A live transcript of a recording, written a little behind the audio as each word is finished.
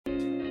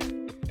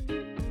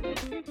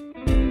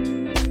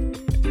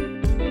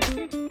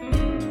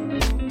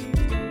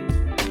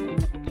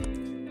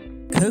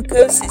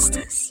Cocoa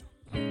Sisters.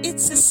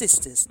 It's a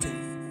sisters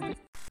thing.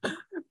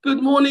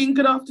 Good morning,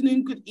 good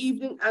afternoon, good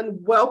evening,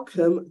 and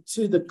welcome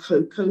to the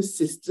Cocoa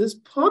Sisters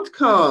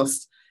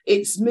podcast.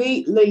 It's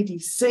me, Lady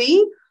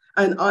C,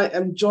 and I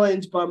am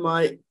joined by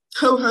my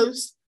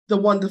co-host, the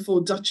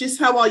wonderful Duchess.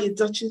 How are you,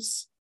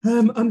 Duchess?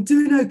 I'm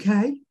doing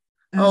okay.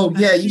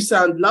 You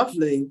sound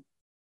lovely.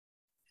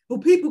 Well,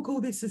 people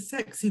call this a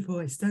sexy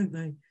voice, don't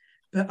they?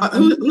 But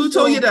who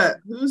told you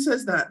that? Who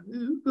says that?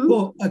 Who?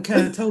 Well,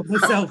 okay, I told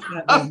myself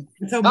that then.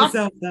 I told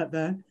myself that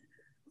then.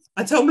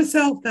 I told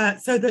myself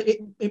that so that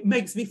it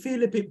makes me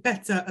feel a bit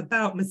better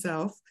about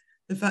myself,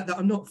 the fact that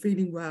I'm not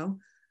feeling well.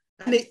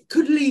 And it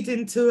could lead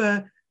into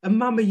a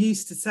mama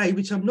used to say,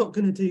 which I'm not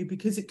going to do,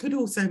 because it could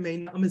also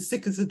mean I'm as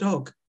sick as a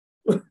dog.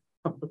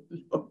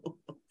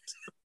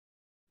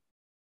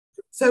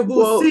 So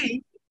we'll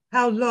see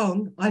how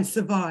long I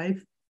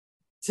survive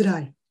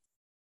today.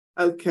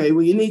 Okay,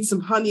 well, you need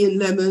some honey and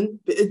lemon,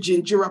 bit of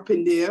ginger up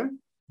in there.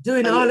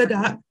 Doing all of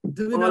that.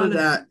 All of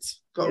that.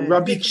 Got to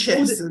rub your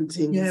chest and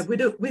things. Yeah, with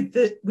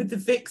the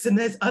Vicks, and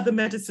there's other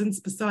medicines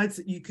besides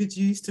that you could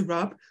use to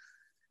rub,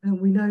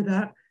 and we know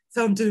that.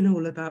 So I'm doing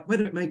all of that.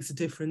 Whether it makes a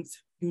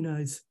difference, who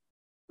knows?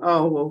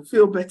 Oh, well,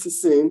 feel better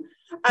soon.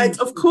 And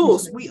of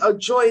course, we are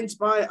joined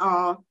by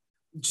our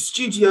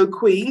studio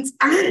queens,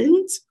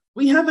 and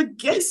we have a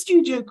guest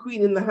studio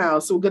queen in the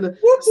house. So we're going to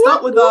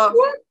start with our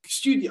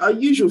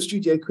usual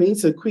studio queen.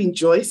 So Queen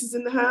Joyce is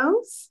in the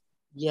house.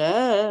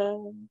 Yeah.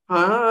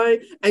 Hi.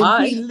 And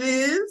Hi. Queen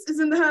Liz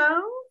is in the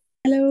house.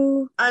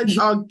 Hello. And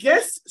our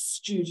guest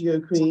studio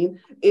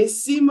queen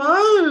is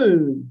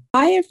Simone.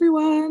 Hi,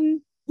 everyone.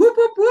 Whoop,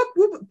 whoop, whoop,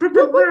 whoop. Whoop,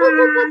 whoop, whoop,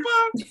 whoop,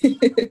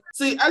 whoop.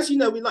 So as you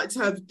know, we like to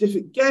have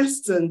different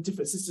guests and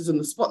different sisters on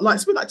the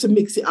spotlight. So we like to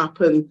mix it up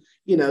and,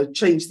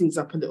 change things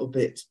up a little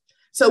bit.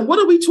 So what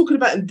are we talking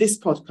about in this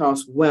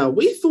podcast? Well,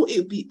 we thought it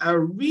would be a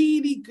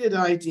really good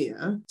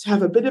idea to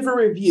have a bit of a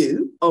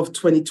review of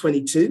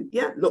 2022.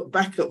 Yeah, look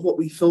back at what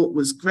we thought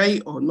was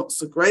great or not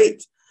so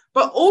great.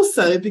 But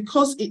also,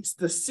 because it's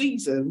the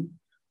season,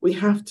 we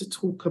have to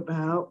talk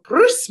about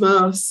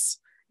Christmas.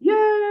 Yay!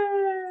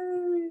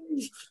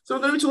 So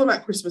we're going to be talking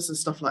about Christmas and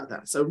stuff like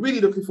that. So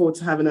really looking forward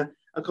to having a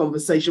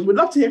conversation. We'd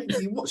love to hear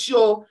from you. What's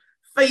your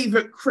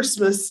favourite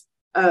Christmas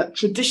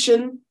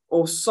tradition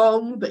or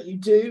song that you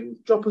do?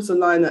 Drop us a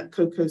line at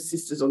Cocoa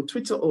Sisters on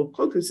Twitter or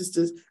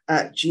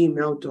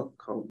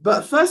cocosisters@gmail.com.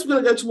 But first, we're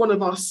going to go to one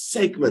of our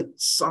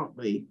segments, aren't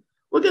we?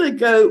 We're going to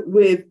go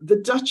with the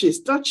Duchess.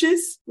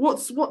 Duchess,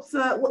 what's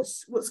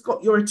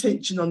got your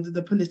attention under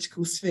the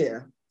political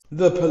sphere?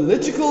 The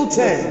political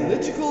 10.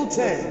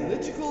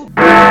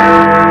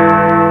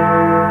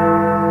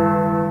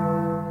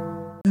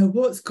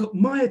 What's got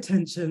my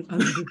attention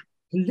under the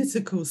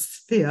political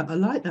sphere? I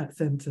like that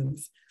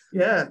sentence.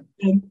 Yeah.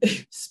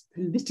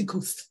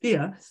 Political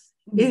sphere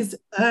is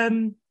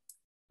who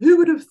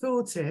would have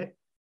thought it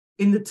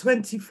in the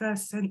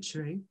 21st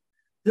century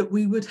that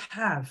we would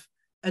have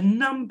a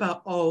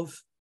number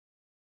of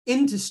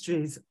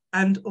industries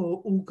and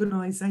or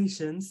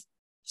organizations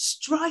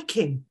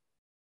striking.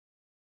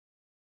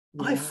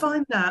 Yeah. I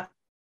find that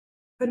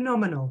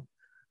phenomenal.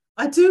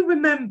 I do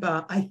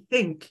remember, I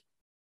think,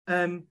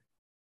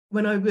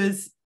 when I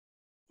was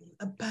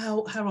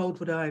about, how old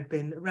would I have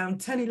been?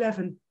 Around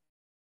 11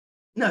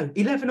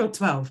 or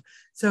 12.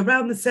 So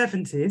around the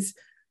 70s,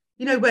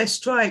 where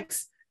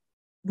strikes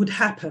would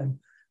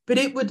happen. But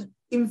it would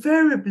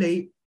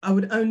invariably, I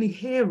would only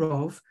hear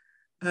of,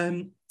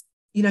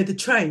 the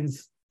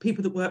trains,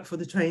 people that work for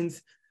the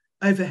trains,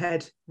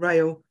 overhead,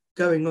 rail,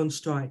 going on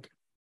strike.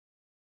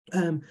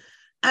 And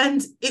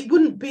it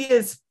wouldn't be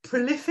as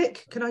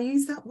prolific, can I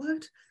use that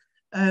word,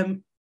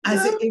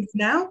 as it is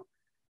now.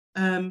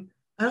 And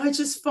I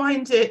just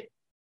find it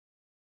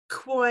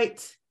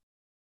quite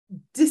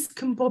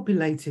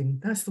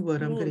discombobulating. That's the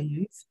word I'm going to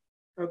use.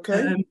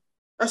 Okay.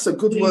 That's a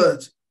good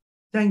word.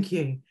 Thank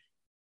you.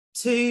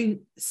 To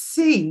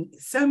see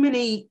so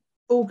many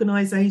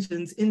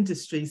organisations,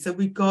 industries. So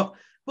we've got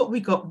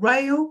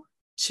rail,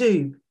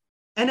 tube,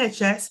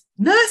 NHS,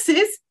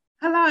 nurses,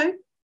 hello,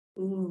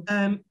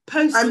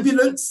 postal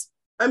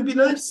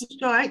ambulance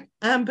strike,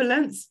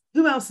 ambulance.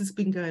 Who else has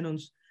been going on?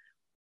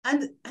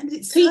 And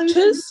it's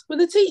teachers with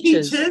the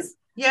teachers.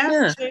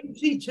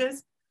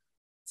 Teachers.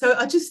 So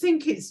I just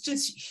think it's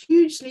just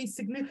hugely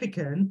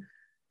significant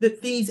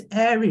that these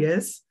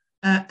areas,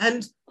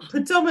 and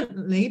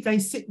predominantly they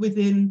sit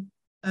within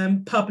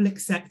public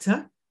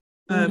sector,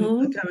 are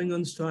going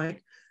on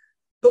strike.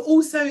 But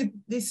also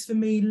this for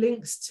me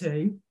links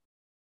to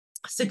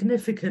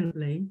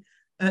significantly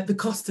the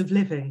cost of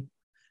living.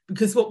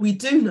 Because what we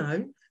do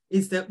know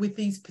is that with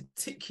these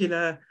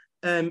particular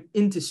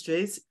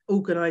industries,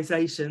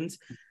 organisations,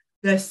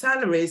 their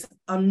salaries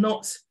are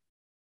not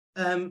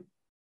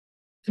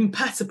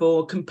compatible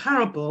or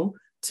comparable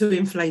to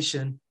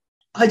inflation.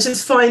 I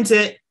just find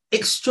it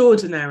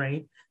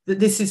extraordinary that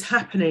this is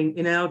happening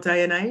in our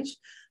day and age,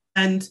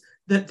 and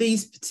that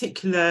these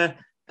particular,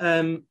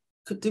 do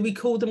we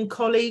call them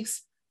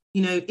colleagues,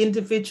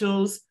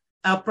 individuals,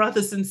 our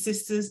brothers and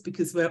sisters,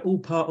 because we're all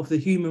part of the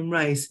human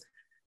race,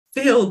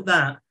 feel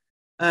that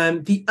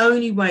the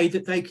only way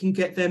that they can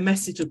get their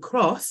message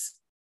across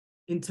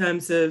in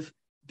terms of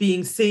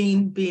being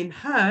seen, being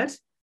heard,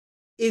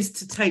 is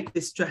to take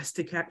this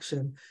drastic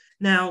action.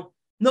 Now,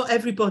 not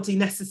everybody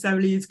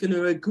necessarily is going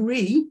to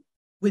agree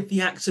with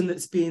the action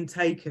that's being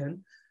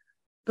taken,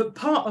 but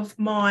part of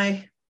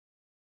my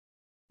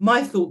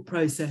thought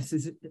process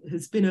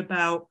has been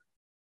about,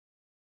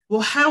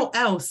 well, how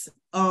else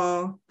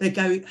are they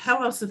going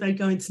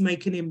to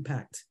make an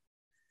impact?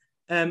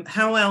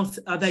 How else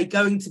are they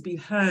going to be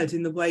heard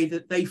in the way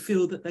that they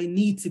feel that they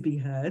need to be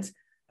heard,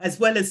 as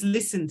well as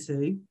listened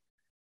to,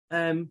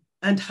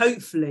 and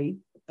hopefully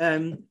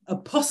a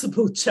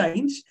possible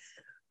change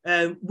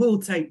will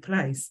take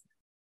place.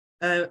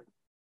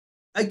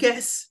 I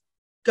guess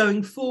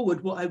going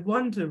forward, what I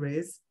wonder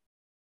is,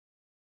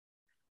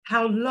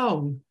 how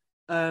long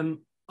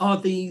are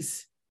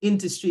these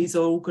industries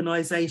or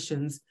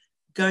organisations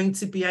going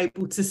to be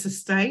able to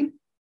sustain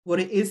what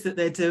it is that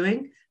they're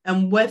doing,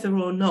 and whether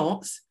or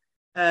not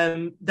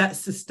that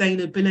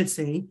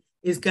sustainability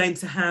is going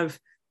to have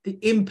the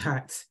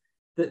impact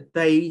that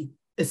they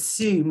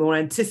assume or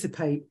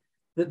anticipate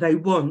that they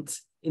want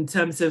in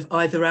terms of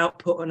either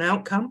output and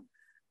outcome.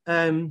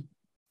 And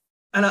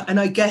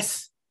I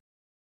guess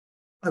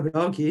I would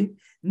argue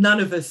none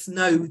of us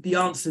know the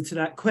answer to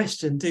that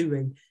question, do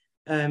we?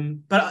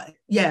 But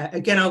yeah,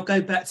 again, I'll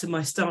go back to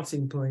my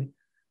starting point.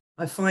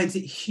 I find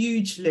it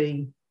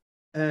hugely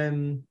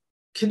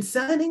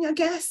concerning, I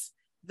guess,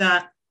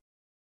 that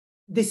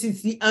this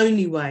is the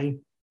only way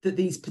that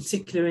these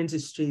particular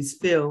industries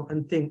feel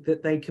and think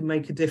that they can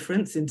make a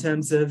difference in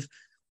terms of,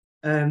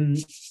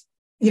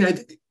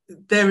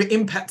 their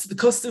impact to the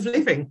cost of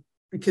living,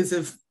 because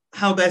of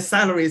how their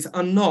salaries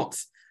are not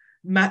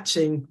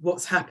matching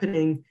what's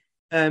happening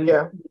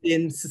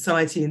in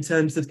society in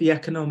terms of the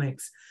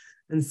economics.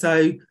 And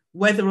so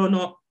whether or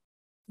not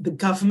the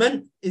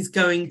government is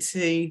going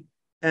to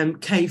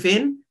cave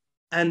in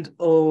and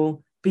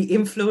or be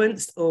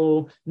influenced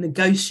or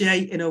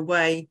negotiate in a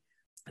way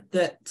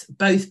that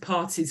both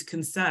parties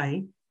can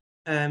say,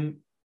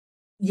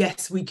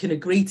 yes, we can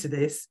agree to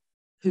this,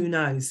 who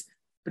knows?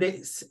 But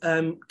it's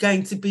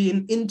going to be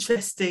an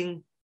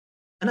interesting,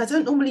 and I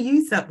don't normally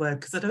use that word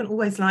because I don't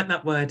always like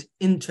that word,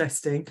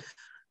 interesting,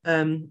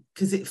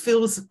 because it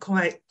feels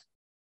quite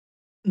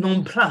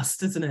nonplussed,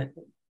 doesn't it?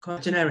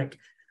 Quite generic.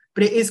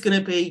 But it is going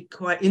to be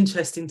quite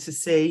interesting to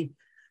see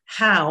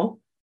how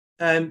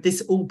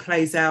this all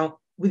plays out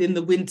within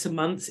the winter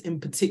months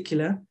in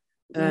particular,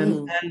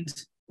 and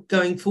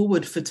going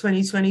forward for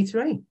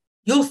 2023.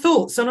 Your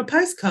thoughts on a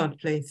postcard,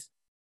 please.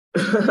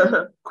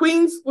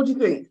 Queens, what do you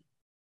think?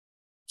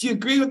 Do you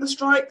agree with the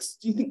strikes?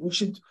 Do you think we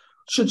should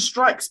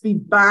strikes be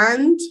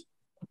banned,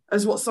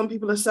 as what some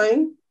people are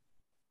saying?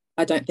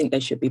 I don't think they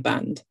should be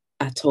banned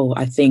at all.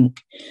 I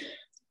think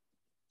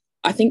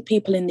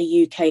people in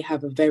the UK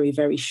have a very,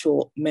 very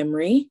short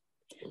memory,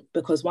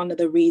 because one of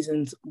the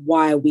reasons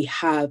why we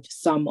have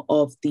some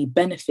of the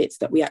benefits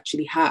that we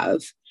actually have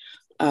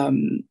are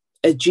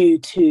due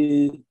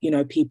to,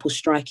 people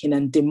striking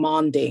and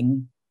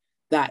demanding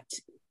that,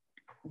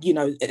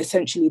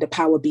 essentially the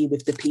power be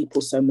with the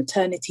people. So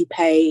maternity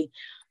pay,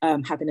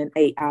 having an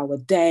 8-hour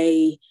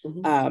day,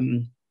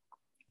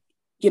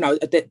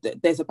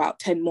 there's about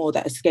 10 more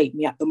that escape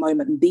me at the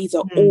moment. And these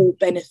are all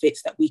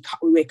benefits that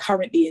we're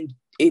currently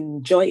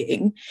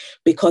enjoying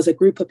because a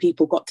group of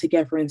people got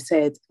together and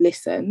said,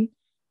 listen,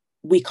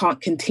 we can't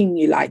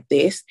continue like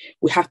this.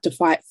 We have to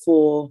fight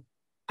for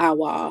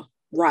our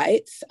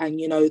rights.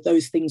 And,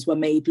 those things were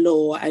made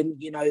law and,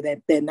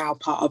 they're now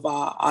part of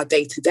our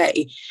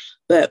day-to-day.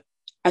 But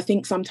I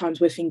think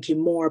sometimes we're thinking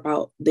more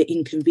about the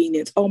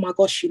inconvenience. Oh my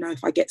gosh,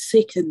 if I get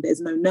sick and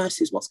there's no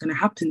nurses, what's going to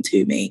happen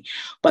to me?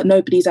 But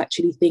nobody's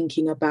actually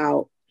thinking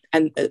about,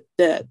 and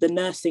the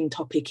nursing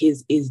topic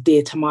is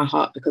dear to my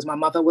heart because my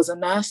mother was a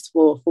nurse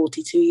for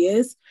 42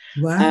 years.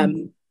 Wow.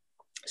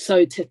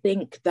 So to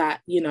think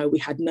that, we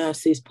had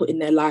nurses putting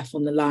their life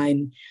on the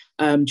line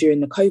during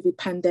the COVID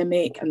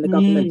pandemic, and the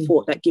government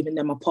thought that giving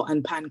them a pot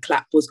and pan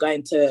clap was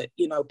going to,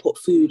 put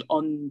food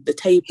on the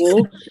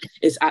table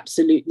is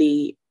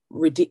absolutely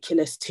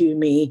ridiculous to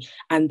me.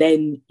 And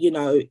then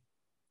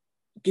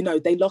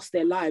they lost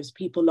their lives,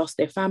 people lost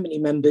their family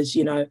members,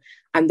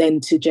 and then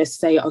to just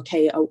say,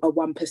 okay, a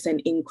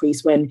 1%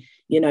 increase when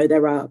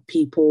there are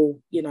people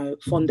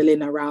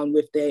fondling around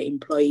with their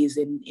employees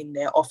in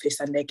their office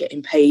and they're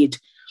getting paid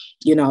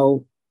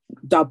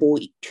double,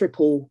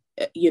 triple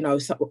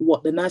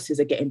what the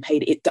nurses are getting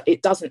paid.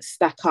 It doesn't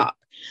stack up,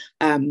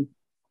 and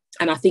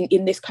I think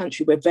in this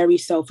country we're very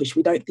selfish.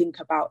 We don't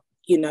think about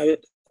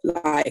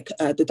like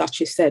the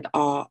Duchess said,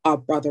 our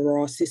brother or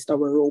our sister,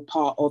 we're all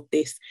part of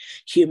this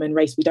human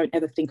race. We don't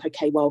ever think,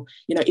 okay, well,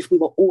 if we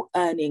were all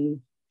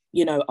earning,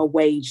 a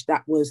wage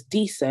that was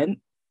decent,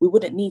 we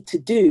wouldn't need to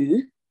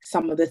do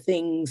some of the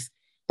things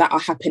that are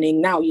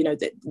happening now.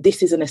 That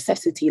this is a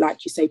necessity.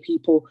 Like you say,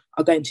 people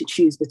are going to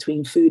choose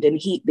between food and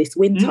heat this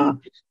winter,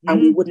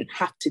 and we wouldn't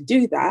have to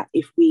do that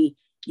if we,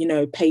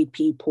 paid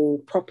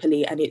people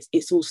properly. And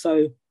it's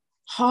also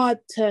hard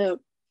to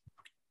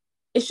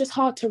it's just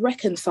hard to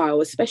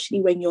reconcile,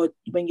 especially when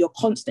you're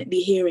constantly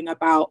hearing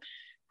about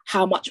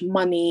how much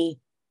money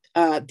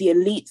the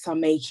elites are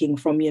making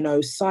from,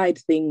 side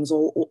things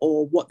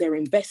or what they're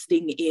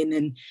investing in.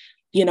 And,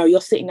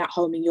 you're sitting at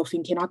home and you're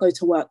thinking, I go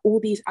to work all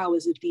these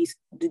hours of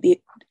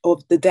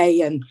the day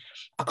and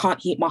I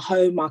can't heat my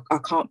home. I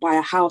can't buy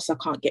a house. I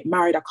can't get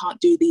married. I can't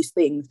do these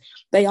things.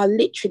 They are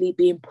literally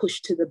being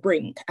pushed to the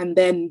brink. And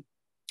then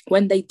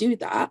when they do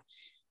that,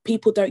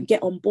 people don't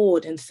get on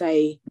board and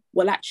say,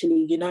 well,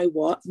 actually, you know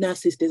what?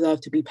 Nurses deserve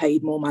to be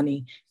paid more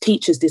money.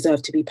 Teachers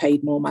deserve to be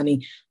paid more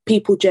money.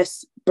 People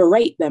just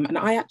berate them. And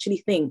I actually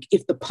think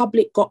if the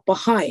public got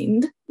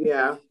behind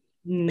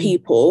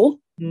people,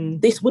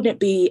 this wouldn't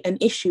be an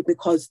issue,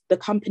 because the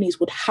companies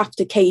would have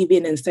to cave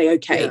in and say,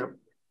 okay,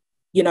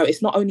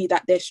 it's not only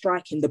that they're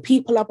striking, the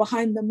people are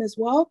behind them as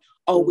well.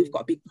 We've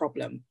got a big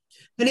problem.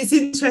 And it's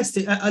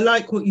interesting. I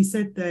like what you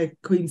said there,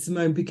 Queen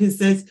Simone, because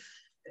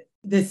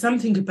there's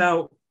something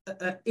about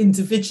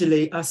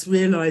individually us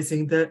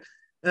realizing that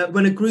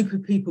when a group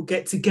of people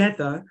get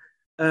together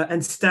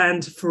and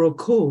stand for a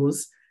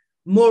cause,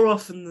 more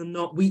often than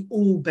not, we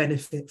all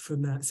benefit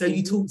from that. So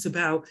you talked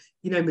about,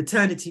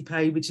 maternity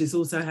pay, which has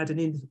also had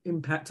an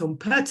impact on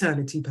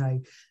paternity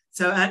pay.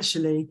 So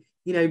actually,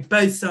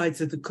 both sides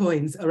of the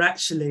coins are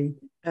actually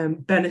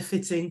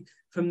benefiting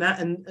from that,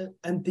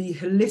 and the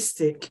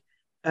holistic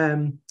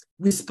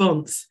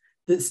response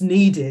that's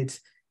needed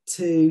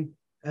to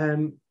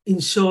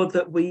ensure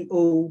that we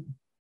all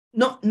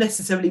not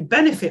necessarily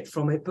benefit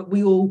from it, but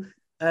we all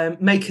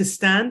make a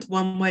stand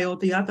one way or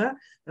the other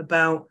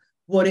about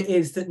what it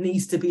is that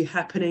needs to be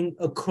happening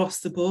across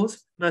the board.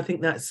 And I think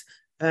that's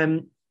a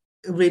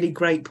really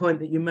great point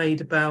that you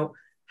made about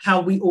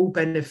how we all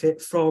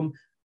benefit from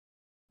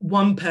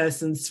one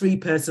person's, three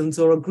persons,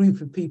 or a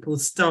group of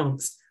people's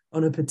stance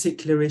on a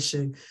particular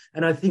issue.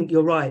 And I think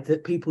you're right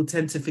that people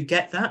tend to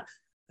forget that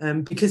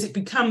because it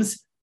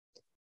becomes,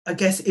 I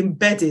guess,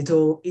 embedded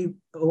or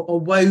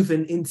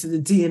woven into the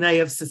DNA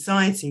of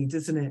society,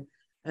 doesn't it?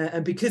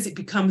 And because it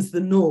becomes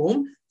the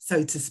norm,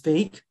 so to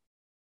speak,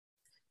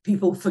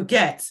 people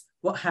forget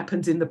what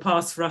happened in the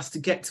past for us to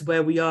get to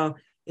where we are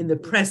in the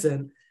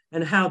present,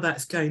 and how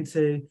that's going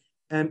to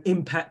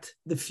impact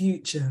the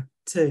future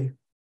too.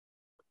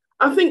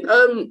 I think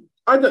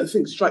I don't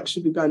think strikes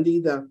should be banned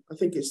either. I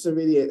think it's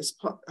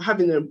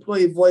having an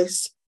employee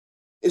voice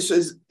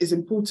is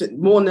important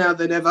more now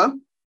than ever,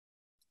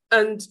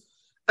 and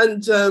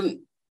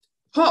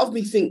part of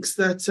me thinks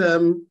that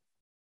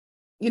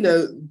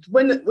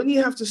when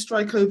you have to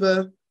strike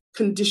over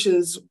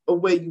conditions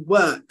of where you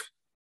work,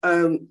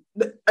 and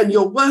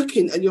you're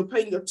working and you're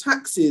paying your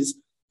taxes,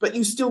 but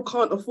you still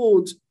can't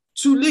afford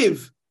to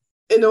live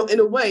in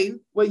a way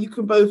where you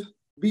can both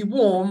be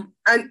warm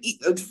and eat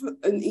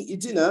your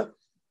dinner,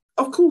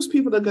 of course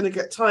people are going to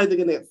get tired, they're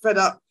going to get fed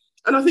up.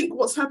 And I think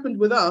what's happened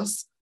with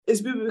us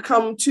is we've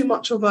become too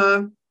much of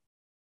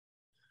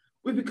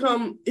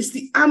it's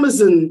the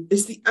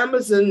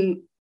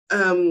Amazon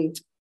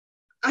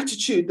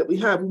attitude that we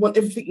have. We want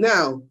everything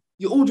now.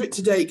 You order it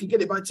today, you can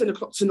get it by 10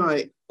 o'clock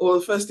tonight or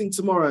the first thing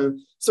tomorrow.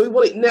 So we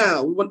want it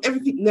now. We want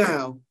everything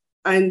now.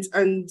 And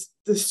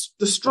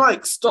the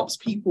strike stops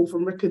people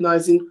from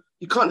recognizing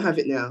you can't have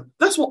it now.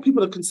 That's what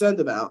people are concerned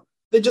about.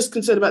 They're just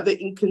concerned about their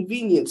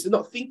inconvenience. They're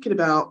not thinking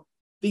about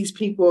these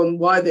people and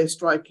why they're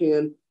striking.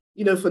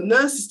 And, for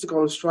nurses to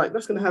go on strike,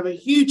 that's going to have a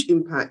huge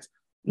impact,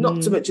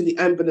 not to mention the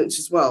ambulance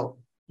as well.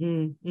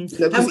 Because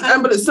the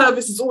ambulance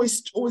service is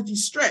always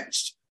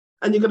stretched,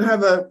 and you're going to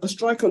have a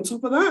strike on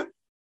top of that.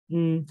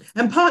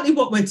 And partly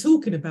what we're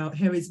talking about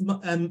here is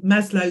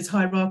Maslow's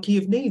hierarchy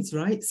of needs,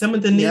 right? Some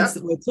of the needs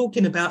that we're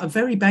talking about are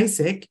very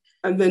basic.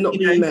 And they're not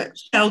being met.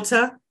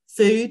 Shelter,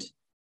 food,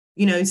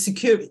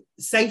 security,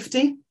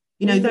 safety.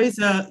 Those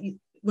are,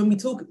 when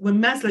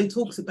Maslow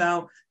talks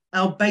about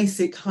our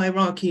basic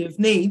hierarchy of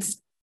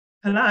needs,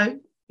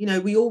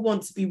 we all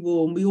want to be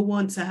warm. We all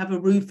want to have a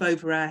roof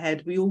over our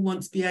head. We all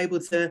want to be able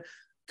to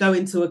go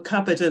into a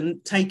cupboard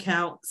and take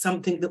out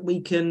something that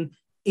we can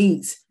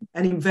eat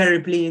and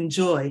invariably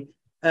enjoy,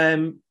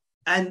 and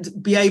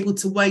be able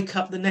to wake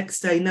up the next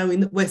day knowing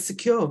that we're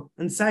secure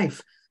and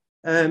safe.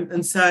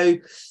 And so,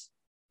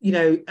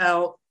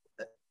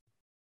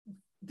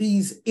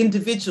 these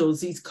individuals,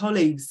 these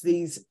colleagues,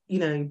 these,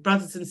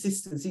 brothers and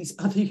sisters, these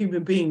other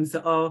human beings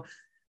that are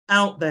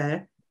out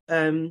there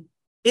in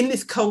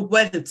this cold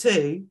weather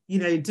too,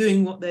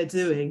 doing what they're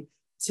doing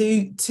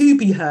to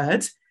be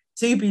heard,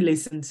 to be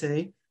listened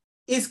to,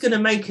 is going to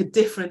make a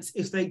difference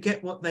if they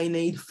get what they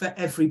need for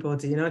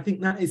everybody. And I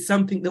think that is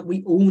something that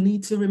we all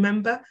need to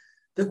remember,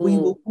 that we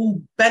will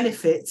all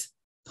benefit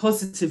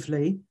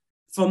positively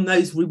from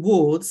those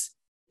rewards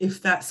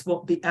if that's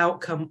what the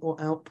outcome or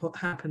output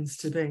happens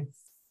to be.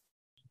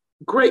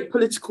 Great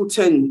political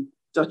 10,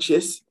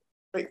 Duchess.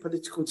 Great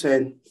political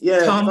 10.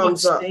 Yeah, Can't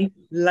thumbs up.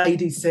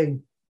 Lady C.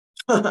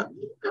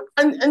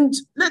 And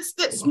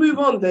let's move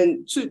on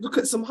then to look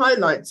at some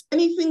highlights.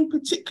 Anything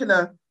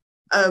particular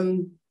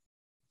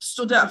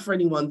stood out for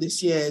anyone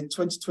this year,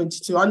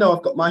 2022? I know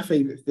I've got my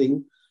favourite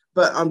thing.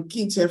 but I'm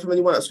keen to hear from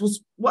anyone else.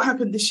 What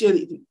happened this year that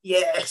you think,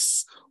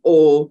 yes,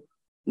 or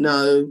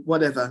no,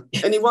 whatever?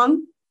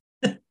 Anyone?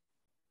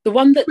 The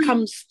one that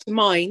comes to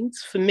mind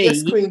for me,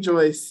 yes, Queen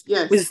Joyce,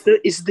 yes,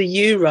 is the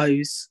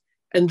Euros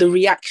and the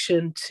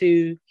reaction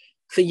to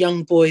the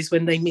young boys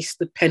when they missed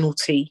the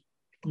penalty.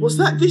 Was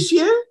that this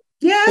year?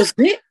 Yeah. Wasn't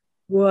it? It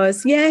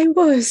was. Yeah, it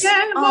was.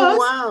 Yeah, it Oh, was.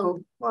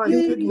 wow. My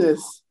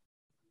goodness.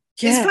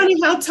 It's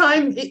funny how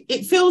time,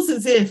 it feels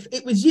as if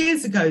it was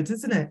years ago,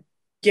 doesn't it?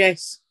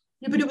 Yes.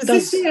 Yeah, but it was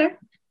this year. It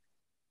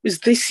was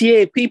this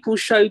year. People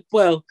showed,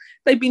 well,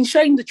 they've been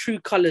showing the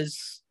true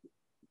colours,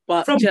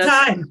 but From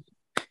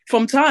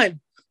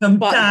time.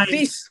 But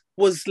this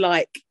was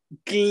like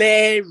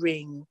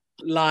glaring,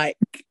 like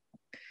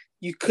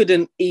it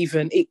couldn't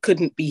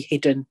be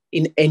hidden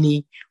in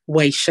any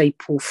way,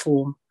 shape or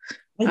form.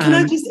 And can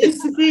I just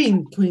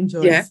intervene, Queen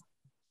Joyce? Yeah.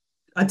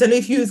 I don't know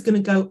if you was going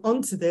to go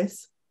onto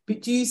this,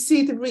 but do you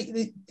see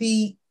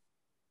the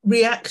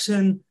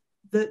reaction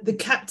that the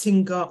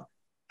captain got?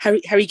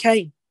 Harry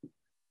Kane.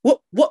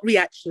 What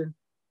reaction?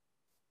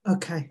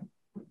 Okay.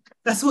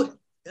 That's what,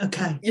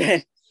 okay.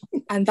 Yeah.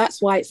 And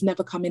that's why it's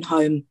never coming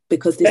home,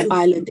 because this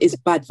island is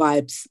bad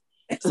vibes.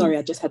 Sorry,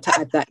 I just had to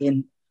add that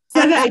in.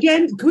 Say that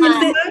again,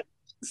 Queen.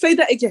 Say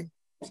that again.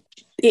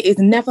 It is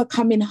never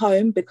coming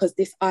home because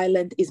this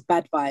island is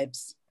bad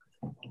vibes.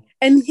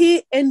 And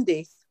here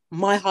endeth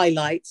my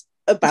highlight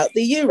about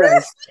the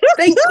Euros.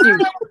 Thank you.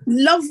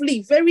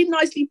 Lovely, very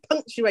nicely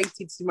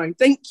punctuated, Simone.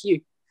 Thank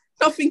you.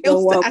 Nothing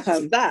else to add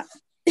to that.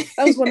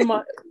 That was one of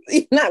my,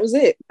 that was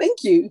it.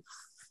 Thank you.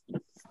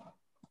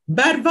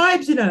 Bad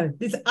vibes, you know.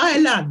 This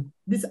island,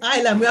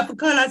 we have to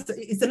call it,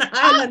 it's an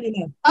island, you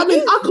know. I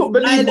mean, I couldn't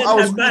believe what I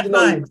was bad reading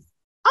on. vibes.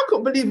 I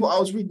couldn't believe what I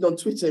was reading on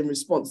Twitter in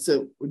response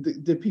to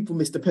the people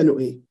missed the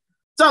penalty.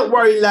 Don't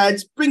worry,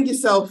 lads. Bring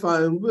yourself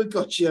home. We've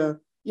got you.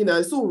 You know,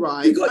 it's all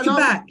right. We got you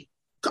back.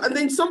 And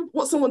then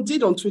what someone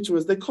did on Twitter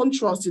was they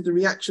contrasted the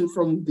reaction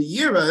from the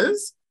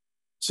Euros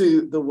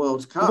to the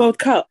World Cup. World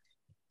Cup.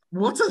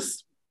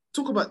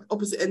 Talk about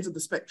opposite ends of the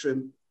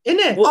spectrum.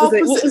 Innit? What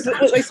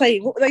were they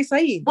saying? What were they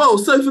saying? Well,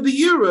 so for the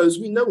Euros,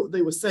 we know what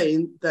they were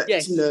saying, that,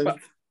 yes, you know,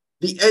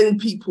 the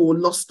end people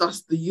lost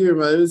us the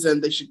Euros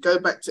and they should go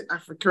back to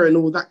Africa and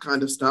all that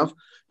kind of stuff.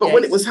 But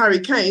when it was Harry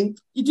Kane,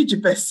 you did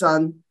your best,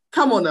 son.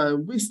 Come on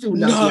home. We still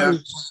love you.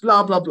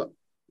 Blah, blah, blah.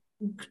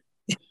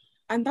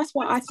 And that's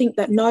why I think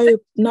that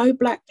no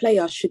black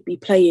player should be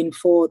playing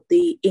for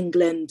the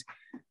England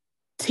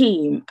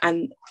team.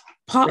 And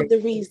part of the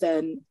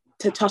reason,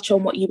 to touch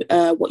on what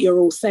you're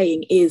all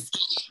saying, is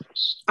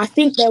I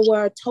think there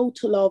were a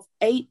total of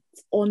 8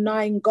 or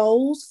 9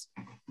 goals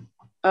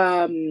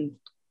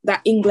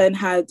that England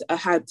had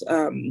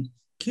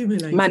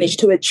managed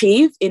to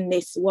achieve in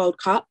this World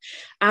Cup,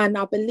 and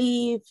I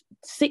believe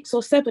 6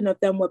 or 7 of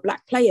them were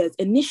black players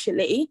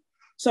initially.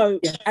 So,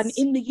 and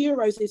in the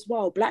Euros as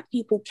well, black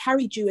people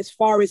carried you as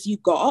far as you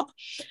got,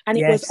 and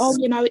it was, oh,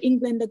 you know,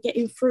 England are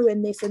getting through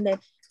in this, and then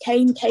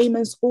Kane came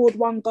and scored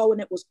 1 goal,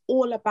 and it was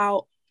all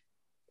about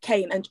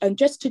Kane. And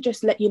just to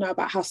let you know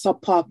about how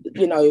subpar,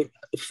 you know,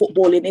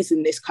 footballing is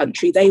in this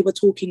country, they were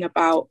talking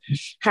about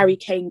Harry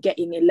Kane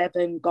getting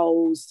 11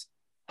 goals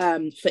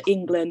for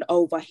England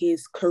over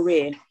his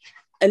career.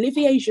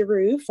 Olivier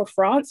Giroud for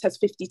France has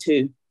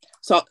 52.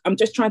 So I'm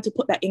just trying to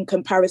put that in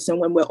comparison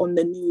when we're on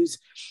the news,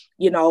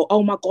 you know,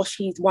 oh my gosh,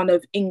 he's one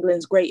of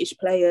England's greatest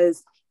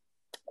players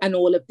and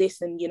all of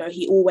this. And, you know,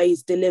 he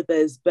always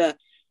delivers. But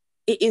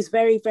it is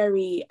very,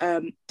 very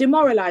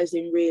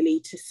demoralizing,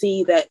 really, to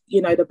see that,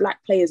 you know, the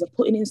black players are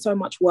putting in so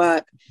much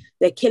work.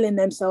 They're killing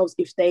themselves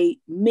if they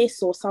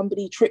miss or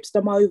somebody trips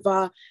them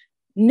over.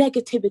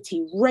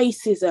 Negativity,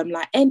 racism,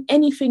 like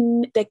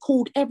anything, they're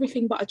called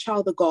everything but a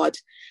child of God.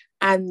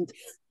 And,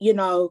 you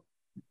know,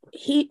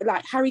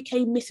 Harry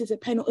Kane misses a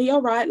penalty,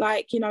 all right,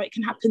 like, you know, it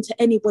can happen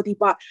to anybody,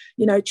 but,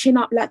 you know, chin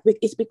up, like,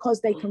 it's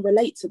because they can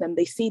relate to them.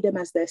 They see them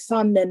as their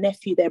son, their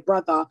nephew, their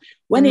brother.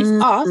 When it's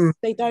us,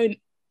 they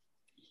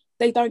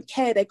don't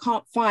care. They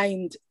can't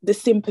find the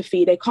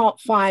sympathy. They can't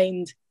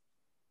find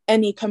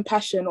any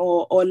compassion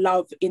or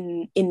love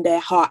in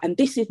their heart. And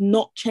this is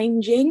not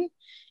changing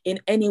in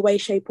any way,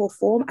 shape or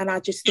form. And I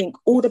just think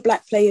all the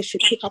black players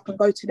should pick up and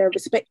go to their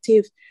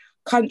respective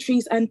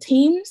countries and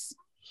teams.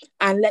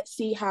 And let's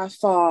see how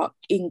far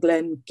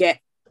England get,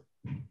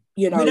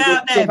 you know,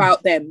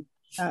 without them.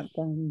 And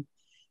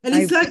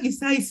it's like you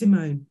say,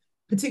 Simone,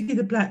 particularly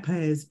the black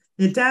players,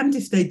 they're damned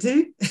if they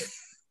do.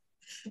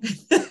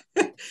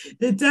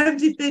 They're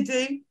damned if they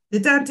do.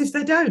 They're damned if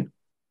they don't.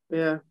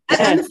 Yeah.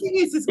 And the thing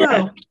is as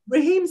well,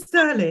 Raheem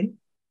Sterling,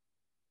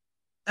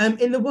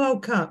 in the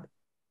World Cup,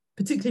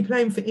 particularly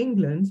playing for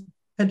England,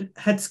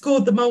 had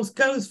scored the most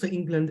goals for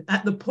England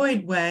at the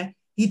point where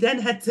he then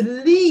had to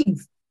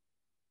leave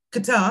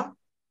Qatar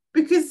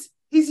because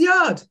his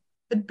yard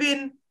had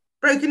been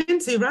broken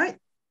into, right?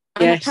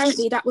 And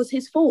apparently that was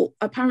his fault.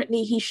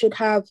 Apparently he's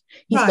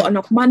got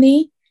enough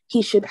money,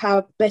 he should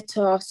have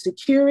better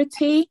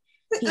security.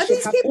 Are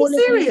these people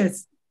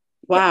serious?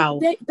 Wow.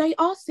 They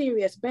are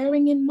serious,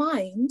 bearing in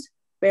mind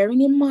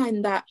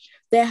that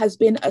there has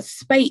been a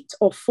spate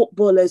of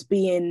footballers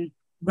being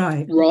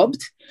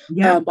robbed,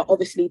 but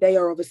obviously they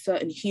are of a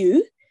certain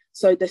hue.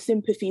 So the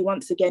sympathy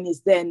once again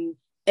is then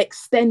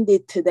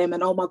extended to them,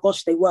 and oh my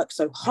gosh, they work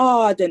so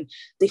hard and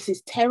this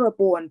is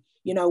terrible, and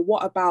you know,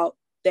 what about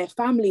their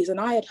families?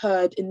 And I had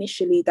heard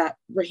initially that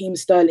Raheem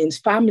Sterling's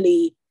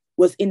family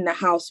was in the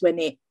house when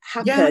it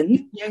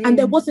happened, and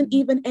there wasn't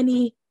even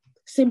any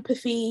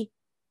sympathy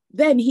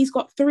then. He's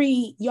got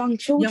 3 young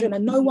children,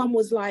 and no one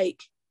was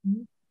like,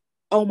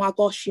 oh my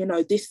gosh, you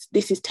know, this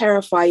is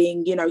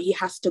terrifying, you know, he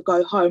has to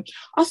go home.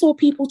 I saw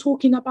people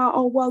talking about,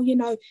 oh, well, you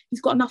know,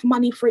 he's got enough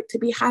money for it to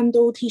be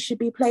handled, he should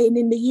be playing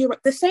in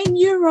the same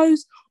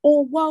Euros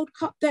or World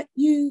Cup that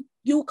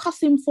you'll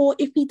cuss him for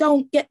if he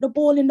don't get the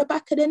ball in the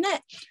back of the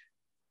net.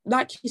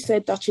 Like you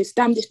said, Duchess,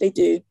 damned if they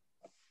do,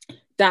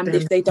 damned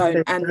if they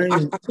don't.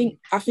 And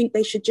I think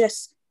they should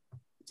just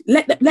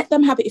let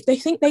them have it. If they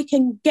think they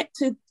can get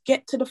to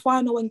the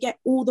final and get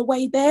all the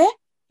way there,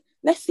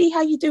 let's see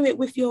how you do it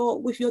with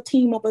your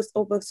team of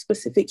a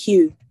specific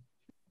hue.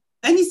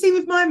 And you see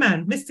with my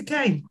man, Mr.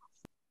 Kane,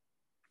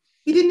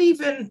 he didn't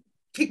even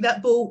kick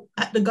that ball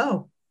at the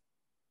goal.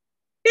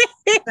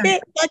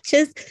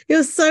 Duchess, it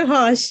was so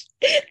harsh.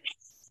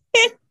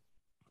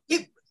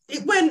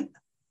 It went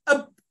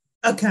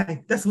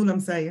okay. That's all I'm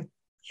saying.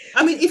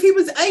 I mean, if he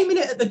was aiming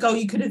it at the goal,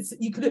 you could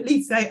at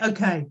least say,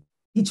 okay,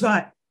 he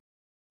tried.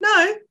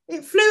 No,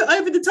 it flew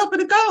over the top of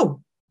the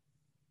goal.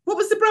 What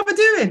was the brother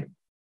doing?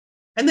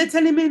 And they're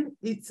telling him,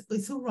 it's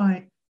all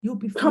right. You'll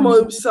be fine. Come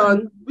home,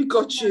 son. We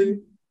got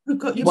you. We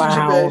got you.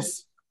 Wow.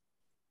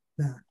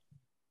 No.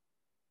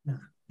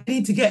 They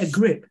need to get a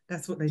grip.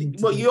 That's what they need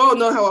to do. You all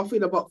know how I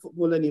feel about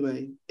football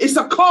anyway. It's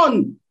a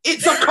con.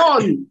 It's a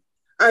con.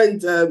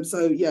 And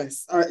so,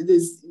 yes,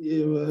 there's...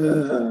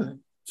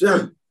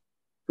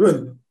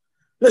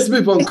 let's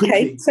move on quickly.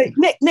 Okay, so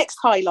next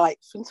highlight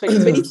from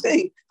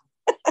 2022.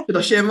 Should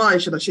I share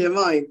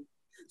mine?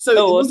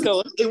 So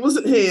it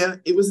wasn't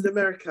here, it was in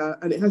America,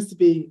 and it has to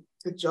be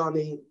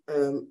Johnny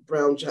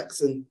Brown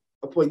Jackson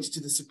appointed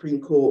to the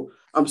Supreme Court.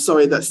 I'm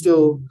sorry, that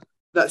still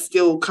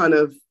kind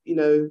of, you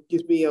know,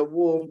 gives me a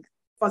warm,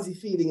 fuzzy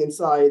feeling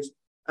inside.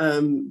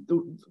 You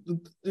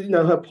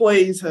know, her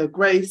poise, her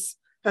grace,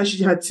 how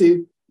she had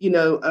to, you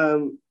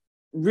know,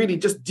 really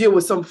just deal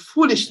with some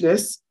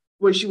foolishness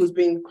when she was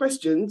being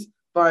questioned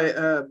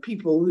by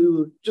people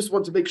who just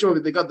want to make sure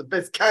that they got the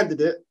best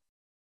candidate.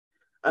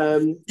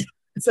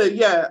 So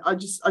yeah, I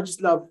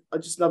just love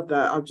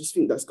that. I just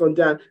think that's gone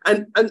down.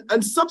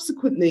 And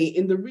subsequently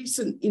in the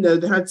recent, you know,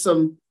 they had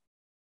some,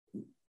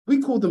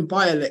 we call them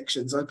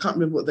by-elections. I can't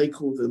remember what they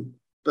call them,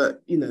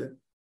 but you know,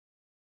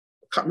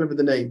 can't remember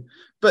the name.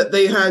 But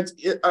they had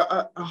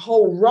a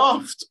whole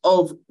raft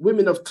of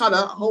women of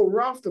colour, a whole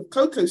raft of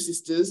Cocoa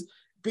Sisters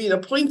being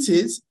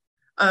appointed,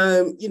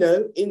 you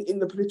know, in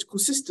the political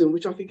system,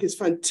 which I think is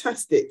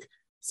fantastic.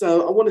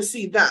 So I want to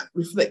see that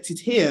reflected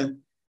here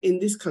in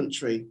this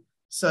country.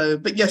 So,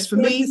 but yes, for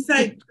me...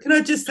 Can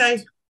I just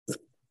say,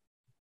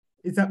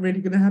 is that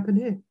really going to happen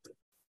here?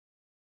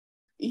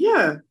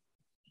 Yeah.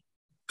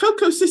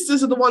 Cocoa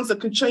Sisters are the ones that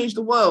can change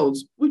the world.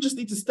 We just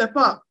need to step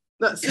up.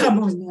 That's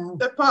Come on now.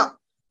 Step up.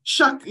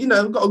 You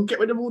know, we've got to get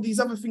rid of all these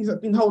other things that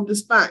have been holding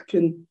us back.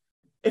 And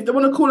if they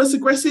want to call us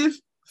aggressive,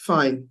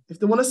 fine. If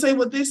they want to say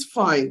what this,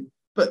 fine.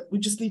 But we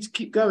just need to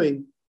keep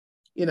going.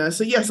 You know,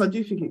 so yes, I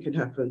do think it can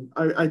happen.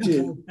 I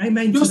do.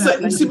 Amen.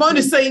 Simone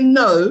is saying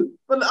no,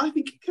 but I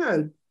think it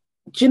can.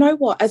 Do you know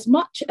what? As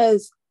much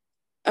as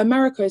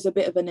America is a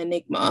bit of an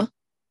enigma,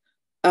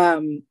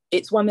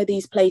 it's one of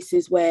these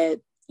places where,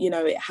 you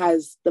know, it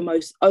has the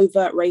most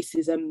overt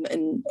racism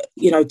and,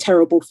 you know,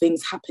 terrible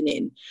things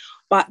happening.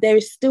 But there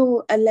is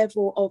still a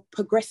level of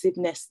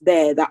progressiveness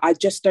there that I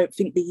just don't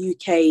think the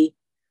UK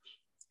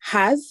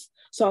has.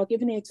 So I'll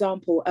give an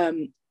example.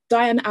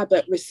 Diane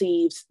Abbott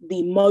receives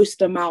the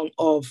most amount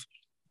of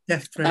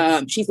death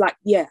threats. She's like,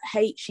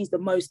 she's the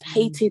most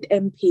hated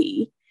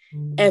MP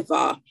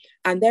ever.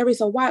 And there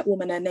is a white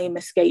woman, her name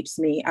escapes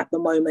me at the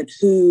moment,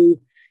 who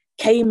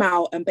came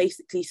out and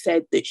basically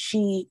said that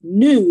she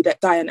knew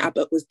that Diane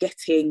Abbott was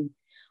getting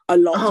a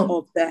lot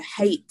of the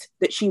hate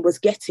that she was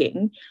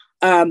getting.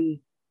 And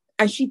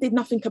she did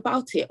nothing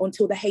about it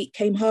until the hate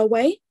came her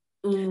way.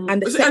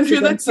 And the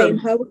sexism came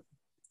her way.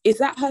 Is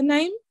that her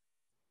name?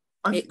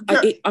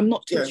 I'm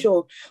not too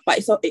sure,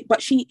 but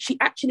she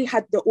actually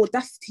had the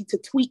audacity to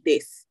tweet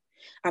this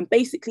and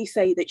basically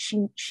say that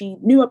she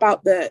knew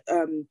about the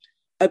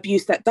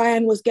abuse that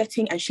Diane was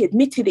getting, and she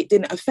admitted it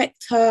didn't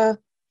affect her,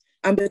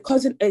 and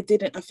because it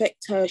didn't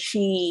affect her,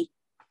 she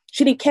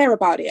didn't care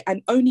about it,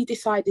 and only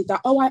decided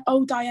that, I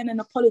owe Diane an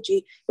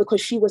apology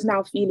because she was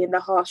now feeling the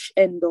harsh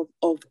end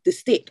of the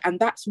stick. And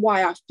that's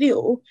why I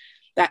feel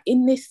that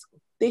in this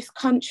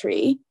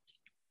country,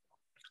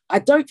 I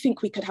don't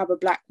think we could have a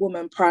Black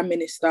woman prime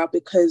minister,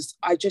 because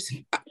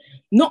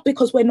not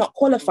because we're not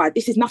qualified.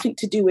 This is nothing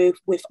to do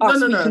with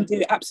us. We can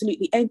do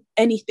absolutely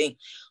anything,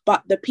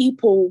 but the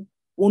people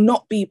will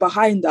not be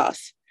behind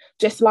us,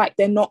 just like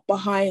they're not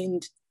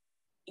behind,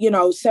 you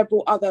know,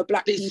 several other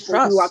Black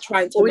people who are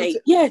trying to make,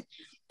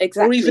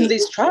 exactly. Or even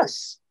Liz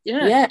Truss.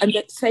 Yeah, and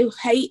that say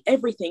hate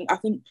everything. I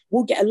think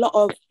we'll get a lot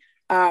of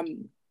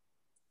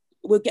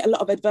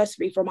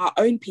adversity from our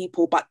own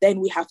people, but then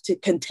we have to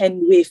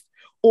contend with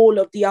all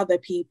of the other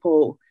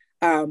people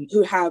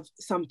who have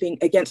something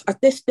against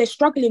us. They're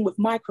struggling with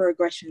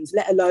microaggressions,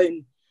 let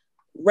alone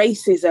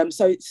racism.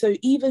 So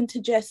even to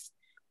just,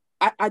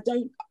 I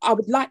don't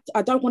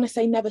want to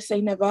say never,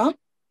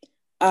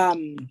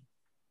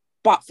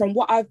 but from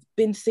what I've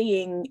been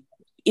seeing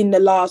in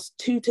the last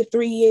 2 to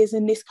 3 years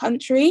in this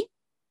country,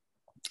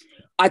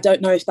 I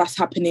don't know if that's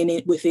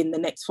happening within the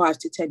next 5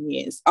 to 10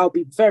 years. I'll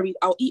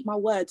eat my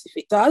words if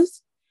it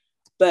does,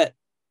 but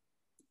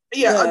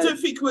I don't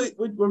think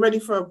we're ready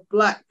for a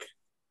Black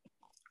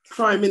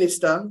Prime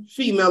Minister,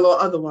 female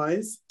or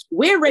otherwise.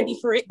 We're ready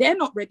for it. They're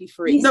not ready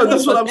for it. No,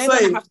 that's what I'm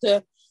saying.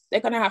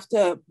 They're going to have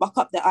to buck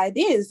up their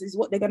ideas, is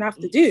what they're going to have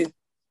to do.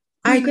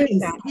 I agree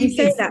with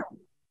that.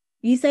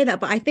 You say that,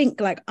 but I think,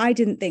 like, I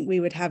didn't think we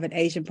would have an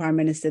Asian Prime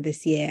Minister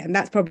this year. And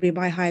that's probably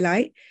my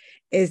highlight,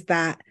 is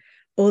that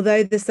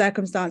although the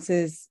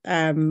circumstances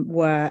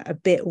were a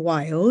bit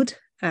wild,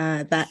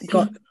 that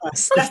got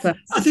us.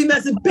 I think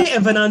that's a bit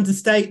of an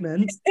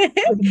understatement.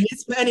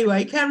 But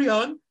anyway, carry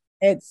on.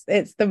 It's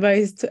the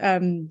most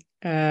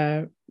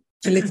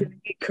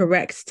politically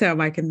correct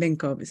term I can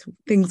think of.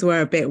 Things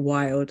were a bit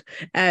wild.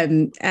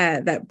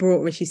 That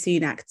brought Rishi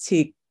Sunak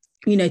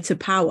to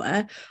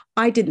power.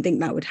 I didn't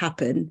think that would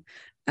happen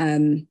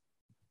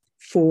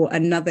for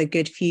another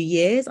good few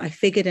years. I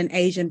figured an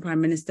Asian Prime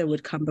Minister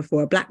would come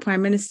before a Black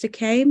Prime Minister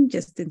came,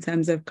 just in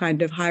terms of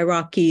kind of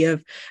hierarchy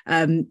of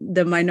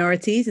the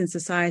minorities in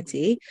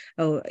society,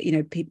 or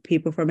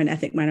people from an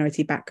ethnic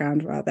minority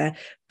background rather.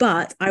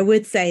 But I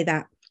would say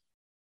that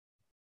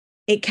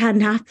it can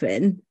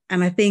happen,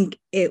 and I think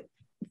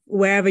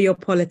wherever your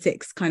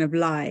politics kind of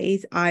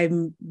lies,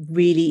 I'm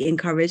really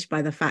encouraged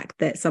by the fact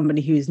that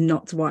somebody who's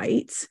not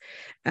white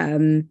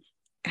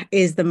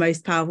is the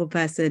most powerful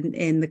person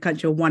in the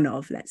country, or one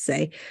of, let's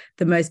say,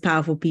 the most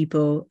powerful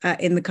people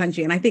in the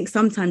country. And I think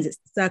sometimes it's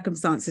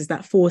circumstances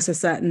that force a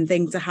certain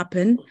thing to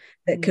happen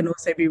that can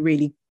also be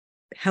really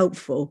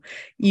helpful.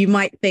 You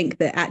might think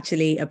that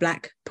actually a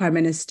Black Prime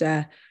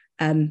Minister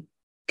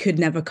could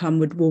never come,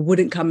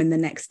 wouldn't come in the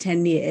next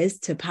 10 years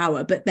to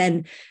power, but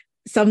then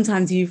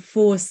sometimes you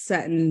force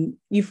that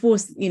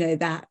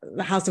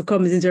the House of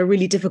Commons into a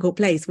really difficult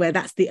place where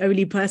that's the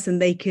only person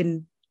they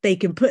can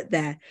put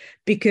there,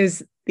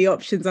 because the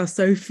options are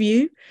so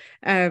few.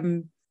 I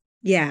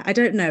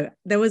don't know.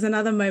 There was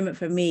another moment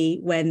for me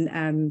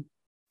when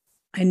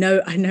I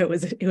know it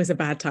was a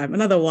bad time,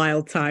 another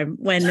wild time,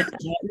 when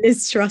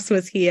Liz Truss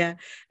was here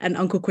and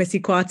Uncle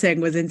Kwesi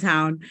Kwarteng was in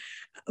town.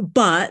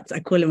 But I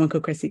call him Uncle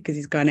Kwesi because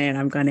he's Ghanaian,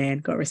 I'm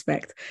Ghanaian, got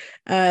respect.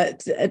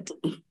 But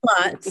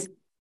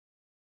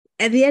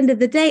at the end of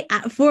the day,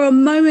 for a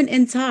moment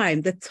in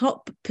time, the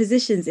top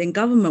positions in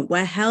government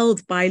were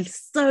held by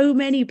so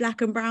many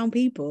Black and brown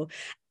people.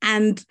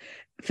 And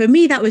for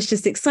me, that was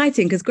just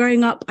exciting, because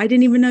growing up, I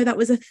didn't even know that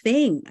was a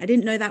thing. I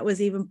didn't know that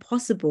was even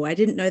possible. I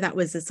didn't know that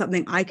was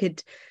something I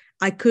could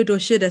or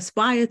should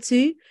aspire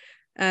to.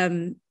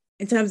 In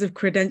terms of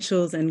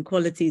credentials and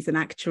qualities and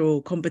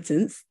actual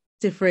competence,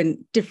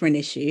 different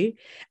issue.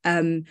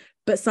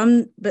 But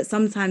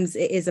sometimes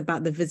it is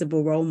about the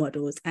visible role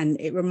models. And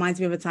it reminds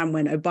me of a time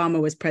when Obama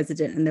was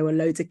president and there were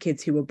loads of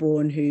kids who were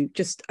born who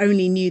just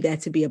only knew there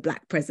to be a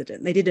Black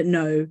president. They didn't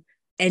know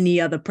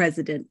any other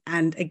president.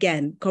 And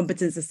again,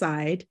 competence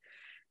aside,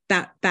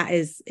 that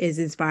is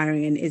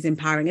inspiring and is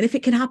empowering. And if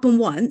it can happen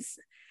once,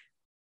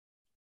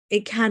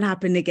 it can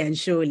happen again,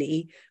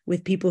 surely,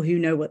 with people who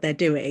know what they're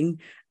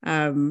doing.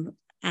 And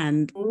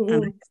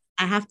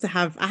I have to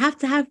have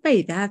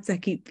faith. I have to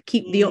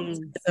keep the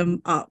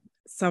optimism up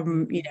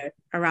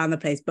around the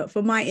place. But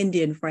for my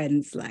Indian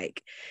friends,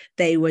 like,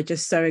 they were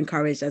just so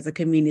encouraged as a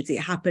community.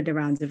 It happened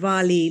around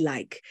Diwali.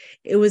 Like,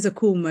 it was a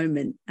cool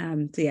moment.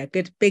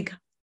 Good,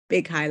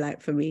 big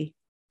highlight for me.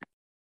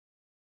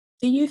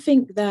 Do you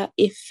think that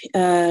if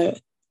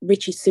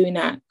Rishi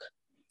Sunak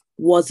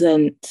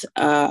wasn't,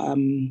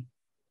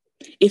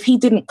 if he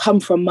didn't come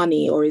from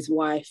money, or his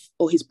wife,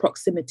 or his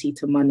proximity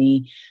to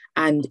money,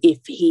 and if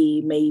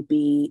he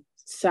maybe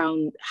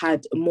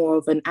had more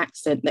of an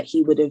accent, that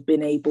he would have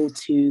been able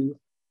to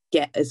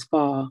get as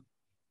far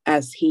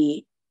as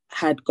he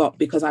had got?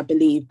 Because I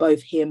believe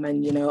both him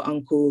and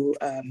Uncle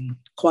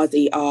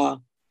Kwasi are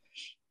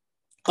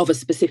of a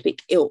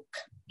specific ilk.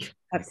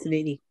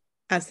 Absolutely.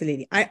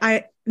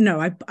 I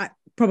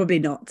probably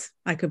not.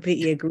 I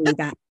completely agree with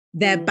that.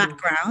 Their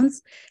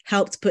backgrounds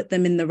helped put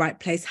them in the right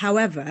place.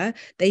 However,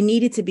 they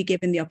needed to be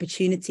given the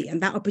opportunity.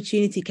 And that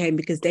opportunity came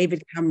because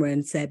David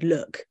Cameron said,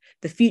 look,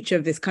 the future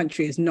of this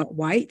country is not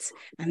white,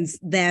 and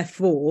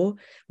therefore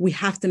we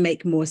have to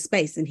make more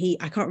space. And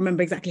I can't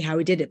remember exactly how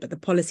he did it, but the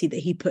policy that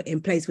he put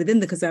in place within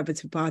the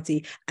Conservative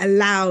Party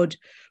allowed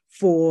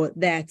for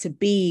there to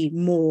be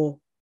more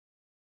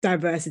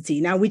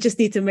diversity. Now, we just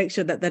need to make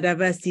sure that the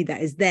diversity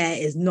that is there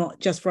is not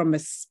just from a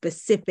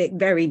specific,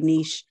 very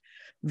niche,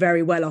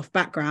 very well-off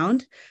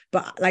background.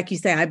 But like you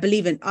say, I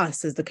believe in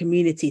us as the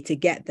community to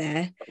get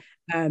there.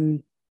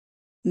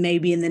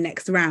 maybe in the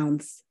next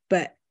rounds.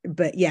 But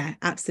yeah,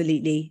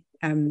 absolutely.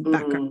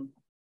 Background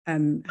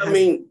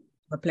has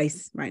a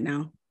place right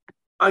now.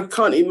 I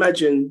can't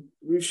imagine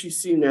Rishi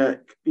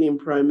Sunak being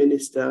Prime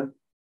Minister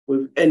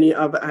with any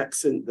other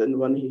accent than the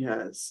one he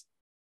has.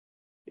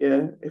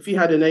 Yeah, if he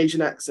had an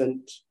Asian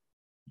accent,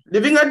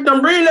 living at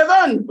number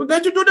 11, we're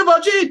going to do the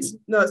budget.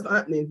 No, it's not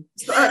happening.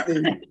 It's not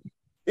happening.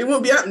 It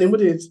won't be happening,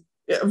 would it?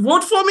 Yeah,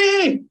 vote for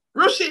me,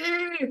 Rishi.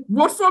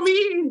 Vote for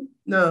me.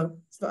 No,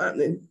 it's not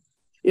happening.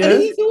 Yeah.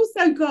 And he's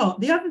also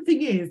got, the other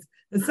thing is,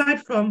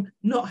 aside from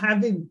not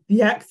having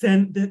the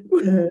accent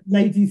that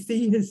Lady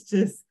C has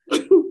just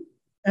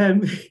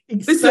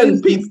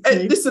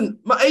listen,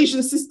 my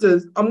Asian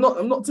sisters, I'm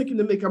not taking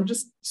the mick, I'm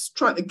just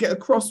trying to get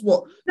across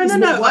what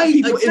white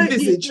people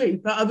envisage. Agree,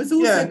 but I was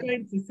also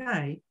going to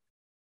say,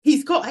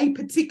 he's got a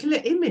particular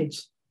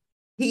image.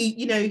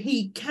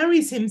 He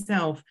carries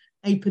himself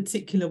a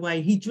particular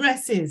way. He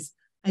dresses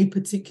a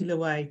particular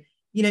way.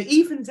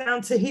 Even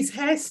down to his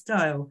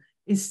hairstyle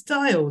is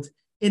styled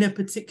in a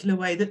particular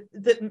way that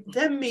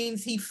then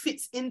means he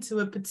fits into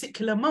a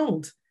particular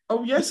mold.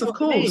 Oh yes, of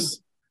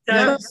course. So,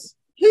 yes.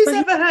 Who's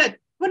ever heard?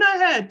 When I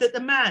heard that the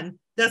man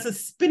does a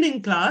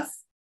spinning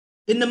class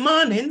in the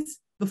mornings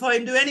before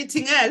he do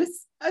anything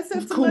else, I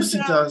said, of course he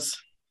does.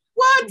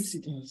 What? Of course he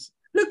does.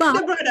 Look at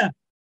the brother.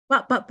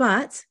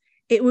 But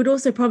it would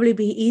also probably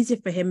be easier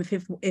for him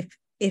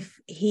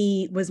if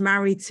he was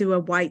married to a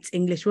white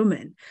English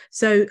woman.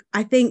 So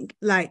I think,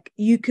 like,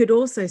 you could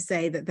also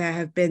say that there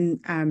have been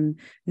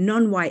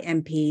non-white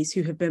MPs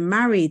who have been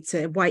married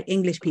to white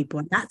English people,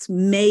 and that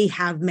may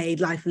have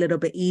made life a little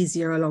bit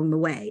easier along the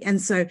way.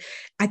 And so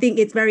I think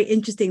it's very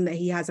interesting that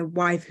he has a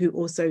wife who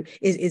also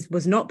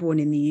was not born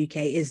in the UK,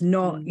 is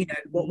not,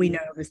 what we know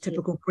of as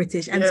typical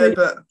British. And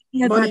but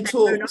money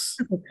talks.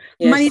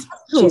 Money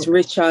talks. She's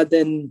richer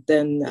than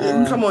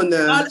come on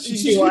now.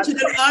 She's richer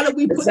than all that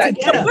we put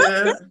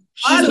together.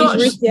 She's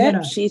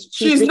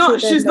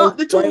not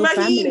the tall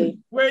family.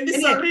 Wearing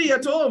this saree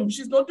at home.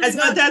 She's not. As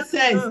my dad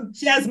says,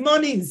 she has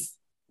monies,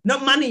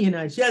 not money.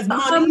 She has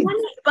money.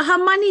 But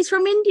her money's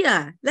from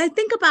India. Like,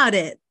 think about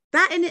it.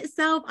 That in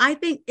itself, I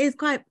think, is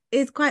quite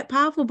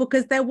powerful,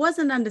 because there was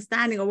an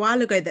understanding a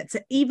while ago that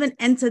to even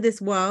enter this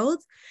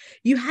world,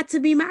 you had to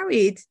be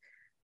married.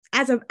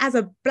 As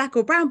a black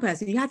or brown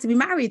person, you had to be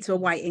married to a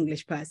white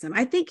English person.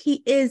 I think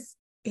he has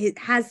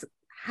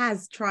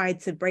tried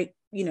to break,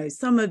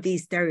 some of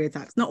these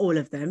stereotypes, not all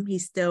of them.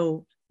 He's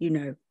still,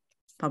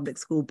 public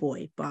school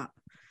boy, but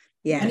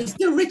yeah. And he's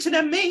still richer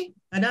than me.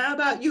 And how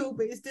about you?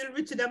 But he's still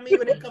richer than me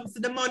when it comes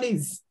to the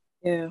monies.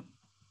 Yeah.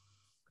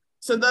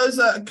 So those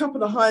are a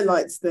couple of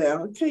highlights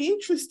there. Okay,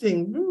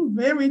 interesting.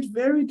 Varied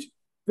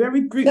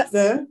group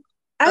there.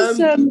 As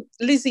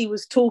Lizzie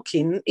was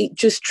talking, it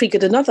just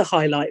triggered another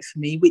highlight for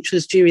me, which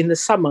was during the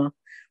summer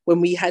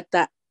when we had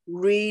that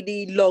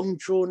really long,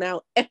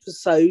 drawn-out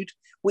episode,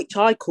 which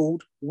I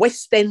called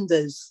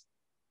Westenders.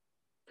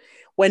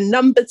 When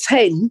number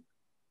 10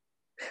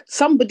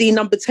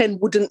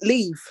 wouldn't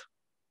leave.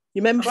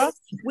 You remember?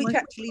 Which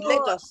actually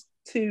led us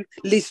to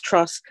Liz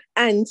Truss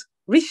and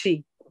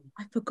Rishi.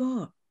 I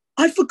forgot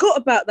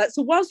about that.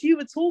 So whilst you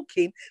were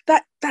talking,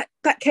 that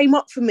came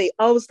up for me.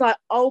 I was like,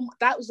 oh,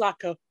 that was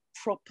like a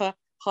proper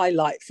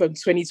highlight from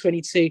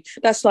 2022.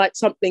 That's like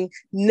something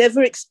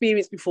never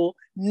experienced before,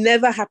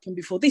 never happened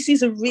before. This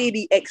is a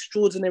really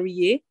extraordinary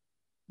year.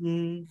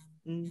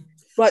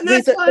 Right,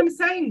 that's what I'm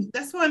saying.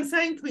 That's what I'm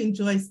saying, Queen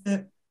Joyce,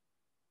 that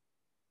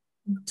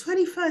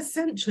 21st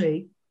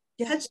century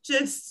has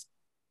just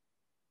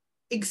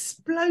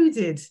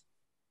exploded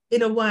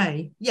in a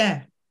way.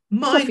 Yeah,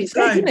 mind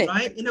blown,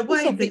 right? In a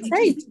way that you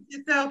think to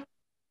yourself,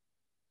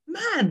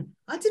 man,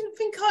 I didn't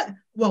think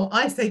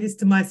I say this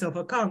to myself,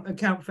 I can't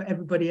account for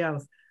everybody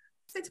else.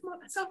 I say to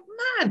myself,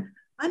 man,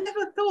 I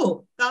never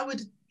thought that I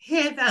would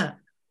hear that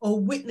or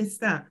witness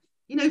that.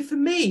 For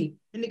me,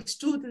 an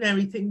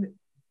extraordinary thing that,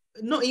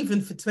 not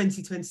even for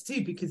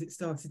 2022, because it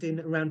started in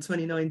around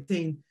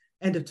 2019,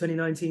 end of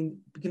 2019,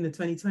 beginning of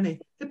 2020,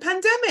 the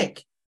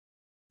pandemic.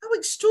 How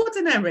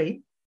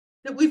extraordinary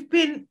that we've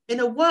been in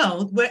a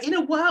world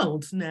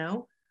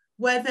now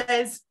where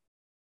there's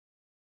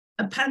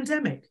a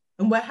pandemic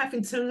and we're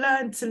having to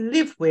learn to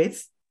live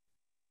with,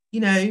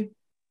 a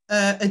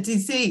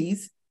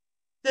disease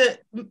that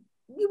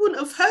you wouldn't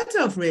have heard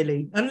of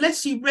really,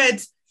 unless you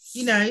read,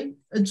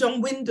 a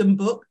John Wyndham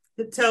book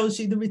that tells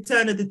you the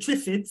return of the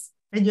Triffids,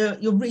 and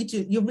you're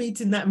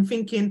reading that and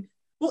thinking,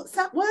 what's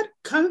that word?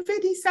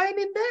 COVID he's saying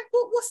in there?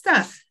 What's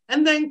that?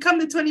 And then come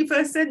the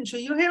 21st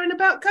century, you're hearing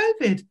about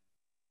COVID.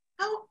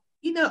 How,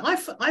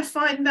 I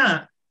find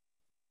that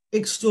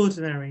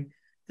extraordinary.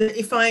 That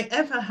if I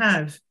ever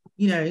have,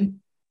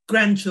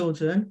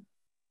 grandchildren,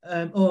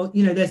 or,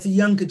 there's a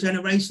younger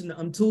generation that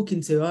I'm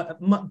talking to,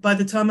 by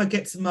the time I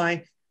get to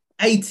my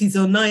 80s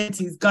or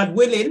 90s, God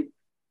willing,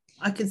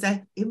 I can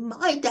say, in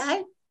my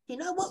day, do you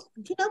know what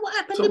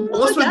happened in my day?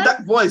 What's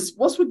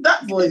with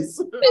that voice?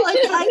 In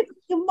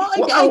my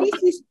day,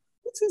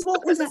 this is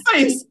what was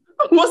happening.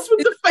 What's with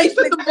the face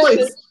and the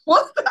voice?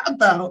 What's that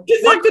about?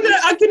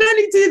 I can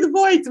only do the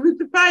voice with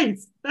the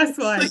face. That's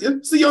why.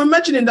 So you're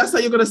imagining that's how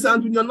you're going to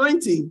sound when you're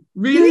 90?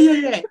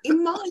 Really? Yeah.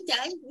 In my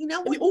day, you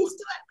know what used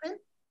to happen?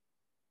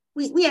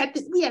 We had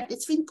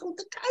this thing called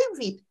the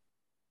COVID.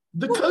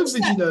 The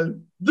COVID, you know.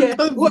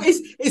 COVID. Well,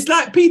 it's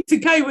like Peter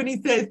Kay when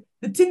he says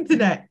the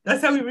Tinternet.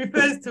 That's how he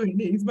refers to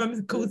it. His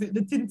mum calls it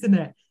the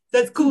Tinternet.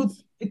 That's called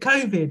the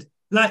COVID,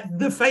 like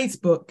the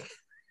Facebook.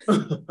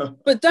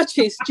 But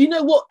Duchess, do you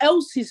know what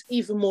else is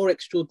even more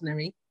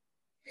extraordinary?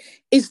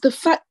 Is the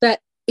fact that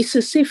it's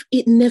as if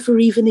it never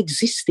even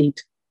existed.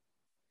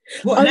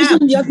 I was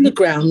on the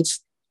Undergrounds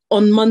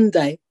on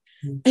Monday,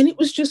 and it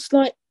was just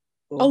like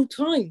old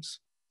times.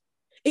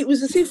 It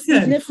was as if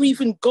we'd never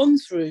even gone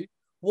through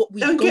what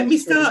we've gone through. Don't get me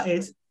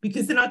started,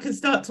 because then I can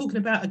start talking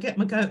about I get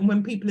my goat and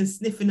when people are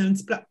sniffing and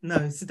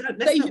no. So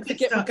let's not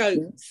get my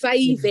goat.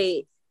 Save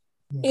it.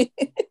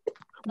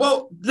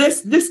 Well,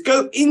 let's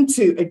go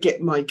into a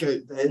Get My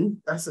Goat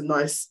then. That's a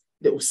nice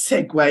little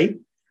segue.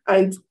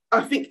 And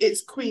I think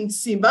it's Queen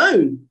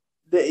Simone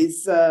that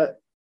is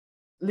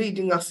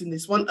leading us in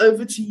this one.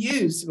 Over to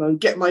you, Simone.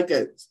 Get My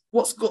Goat.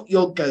 What's got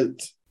your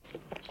goat?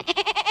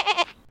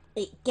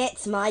 It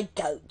gets my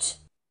goat.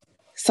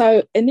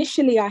 So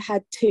initially I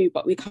had two,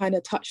 but we kind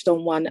of touched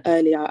on one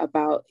earlier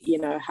about,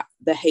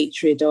 the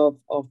hatred of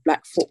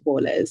Black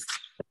footballers.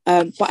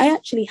 But I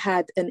actually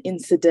had an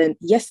incident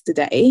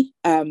yesterday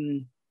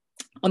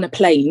on a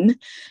plane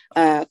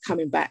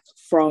coming back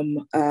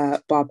from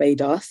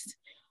Barbados.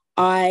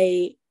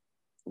 I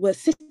was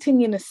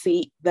sitting in a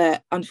seat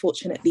that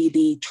unfortunately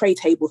the tray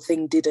table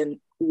thing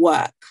didn't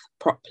work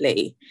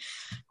properly.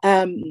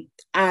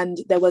 And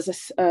there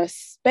was a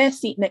spare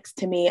seat next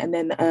to me and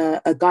then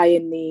a guy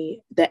in the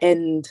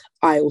end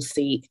aisle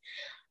seat.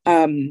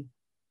 And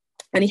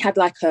he had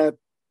like a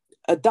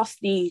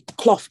dusty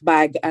cloth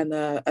bag and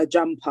a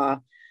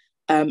jumper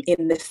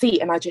in the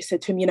seat. And I just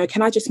said to him,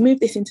 can I just move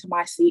this into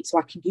my seat so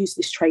I can use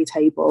this tray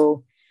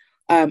table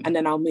and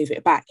then I'll move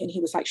it back? And he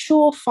was like,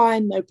 sure,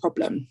 fine, no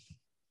problem.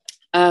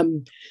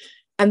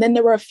 And then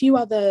there were a few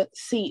other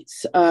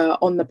seats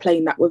on the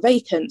plane that were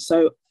vacant.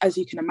 So as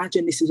you can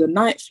imagine, this is a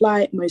night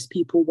flight. Most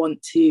people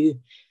want to,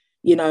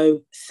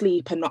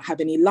 sleep and not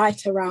have any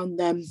light around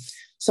them.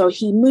 So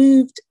he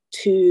moved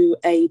to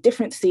a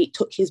different seat,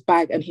 took his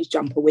bag and his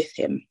jumper with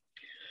him.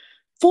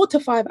 4 to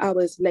 5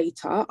 hours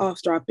later,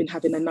 after I've been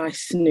having a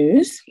nice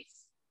snooze,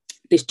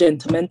 this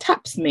gentleman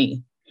taps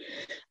me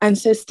and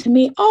says to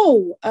me,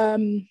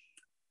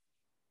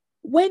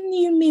 when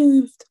you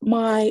moved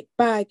my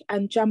bag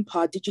and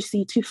jumper, did you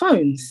see 2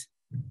 phones?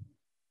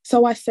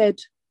 So I said,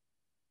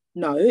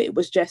 no, it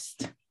was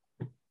just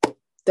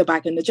the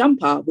bag and the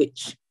jumper,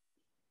 which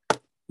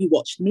you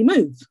watched me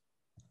move.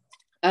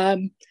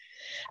 And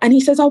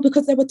he says,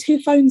 because there were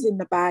 2 phones in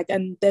the bag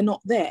and they're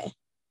not there.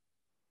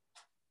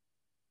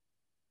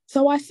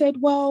 So I said,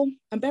 well,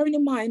 and bearing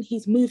in mind,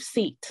 he's moved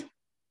seat.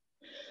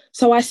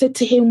 So I said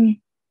to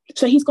him,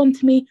 so he's gone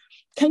to me,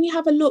 can you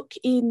have a look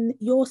in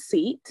your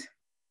seat?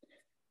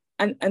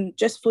 And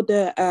just for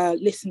the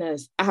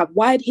listeners, I have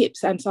wide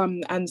hips and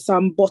some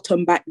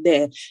bottom back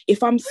there.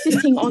 If I'm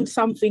sitting on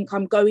something,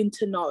 I'm going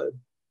to know.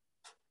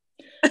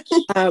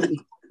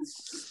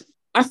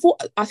 I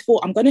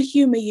thought I'm going to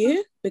humour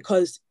you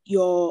because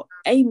you're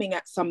aiming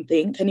at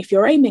something. And if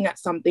you're aiming at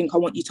something, I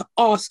want you to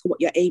ask what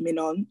you're aiming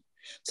on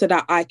so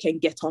that I can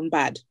get on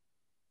bad.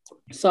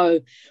 So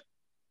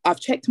I've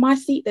checked my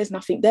seat. There's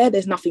nothing there.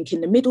 There's nothing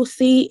in the middle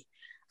seat.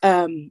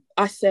 I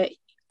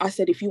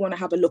said, if you want to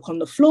have a look on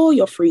the floor,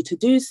 you're free to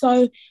do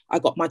so. I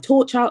got my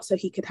torch out so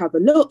he could have a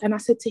look. And I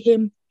said to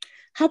him,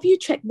 have you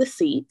checked the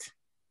seat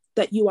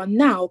that you are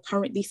now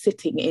currently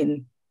sitting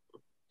in?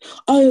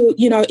 Oh,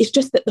 it's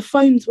just that the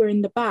phones were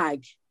in the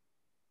bag.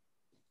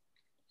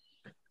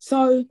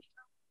 So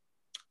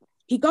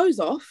he goes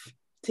off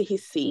to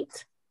his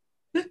seat.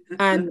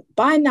 And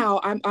by now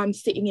I'm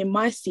sitting in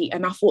my seat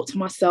and I thought to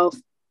myself,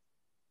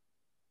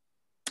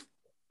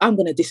 I'm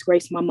going to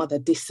disgrace my mother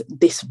this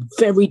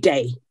very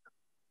day.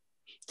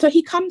 So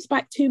he comes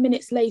back 2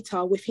 minutes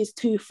later with his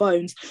 2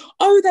 phones.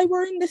 Oh, they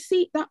were in the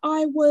seat that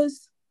I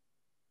was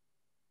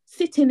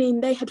sitting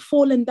in. They had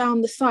fallen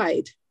down the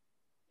side.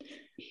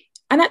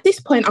 And at this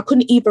point, I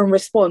couldn't even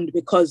respond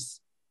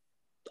because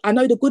I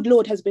know the good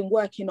Lord has been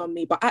working on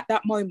me. But at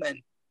that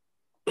moment,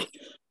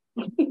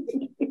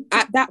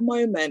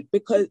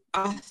 because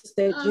I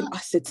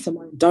said,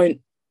 Simone,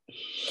 don't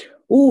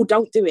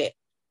do it.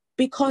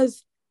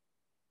 Because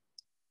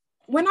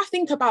when I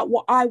think about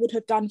what I would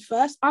have done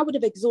first, I would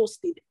have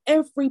exhausted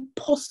every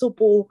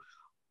possible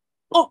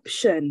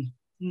option.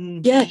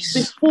 Yes.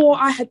 Before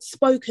I had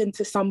spoken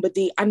to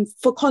somebody. And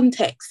for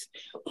context,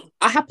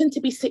 I happened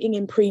to be sitting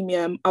in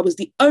premium. I was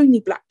the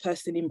only Black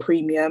person in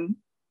premium.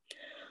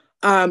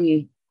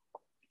 And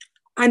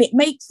it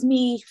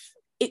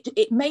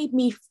made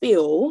me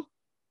feel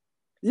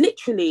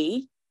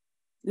literally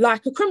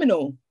like a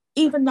criminal,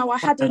 even though I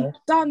hadn't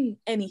done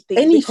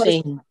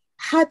anything.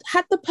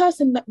 Had the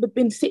person that had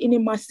been sitting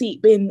in my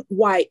seat been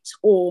white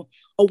or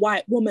a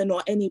white woman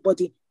or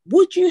anybody,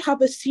 would you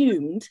have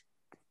assumed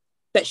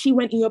that she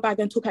went in your bag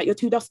and took out your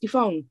 2 dusty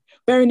phone?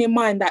 Bearing in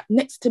mind that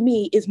next to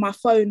me is my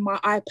phone, my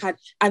iPad,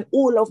 and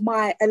all of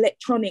my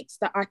electronics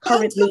that I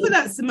currently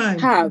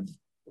have.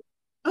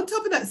 On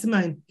top of that,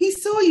 Simone, he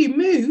saw you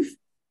move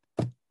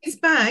his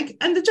bag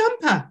and the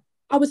jumper.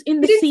 I was in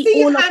the seat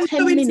all of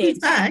 10 minutes.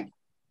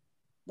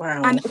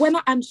 Wow. And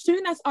as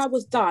soon as I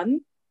was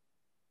done,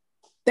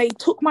 they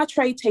took my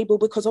tray table,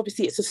 because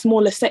obviously it's a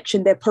smaller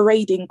section, they're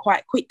parading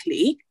quite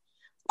quickly.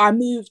 I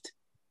moved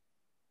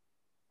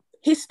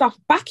his stuff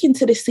back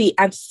into the seat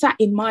and sat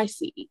in my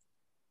seat.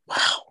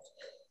 Wow.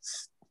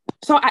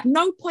 So at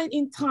no point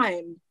in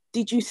time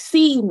did you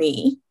see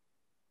me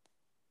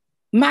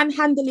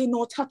manhandling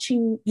or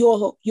touching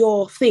your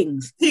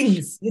things.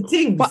 Your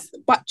things.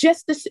 But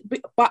just this,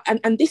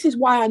 and this is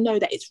why I know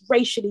that it's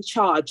racially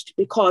charged,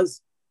 because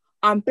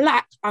I'm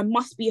Black, I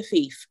must be a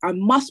thief, I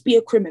must be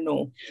a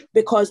criminal,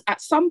 because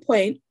at some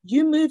point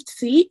you moved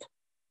seat,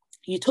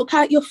 you took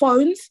out your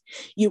phones,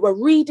 you were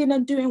reading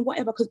and doing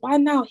whatever, because by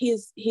now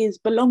his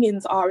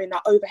belongings are in an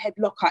overhead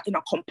locker in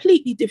a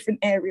completely different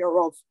area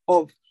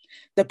of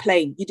the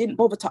plane. You didn't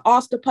bother to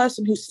ask the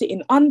person who's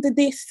sitting under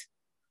this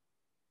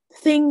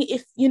thing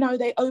if, you know,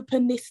 they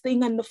opened this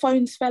thing and the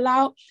phones fell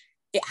out.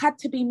 It had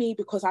to be me,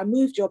 because I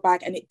moved your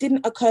bag, and it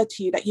didn't occur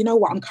to you that, you know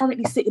what, I'm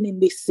currently sitting in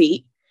this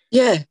seat.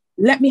 Yeah.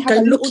 Let me have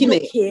a little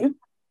look here.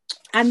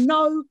 And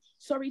no,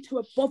 sorry to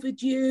have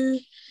bothered you.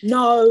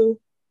 No,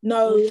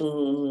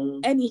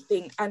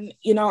 anything. And,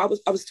 you know,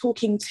 I was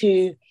talking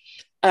to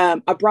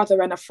a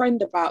brother and a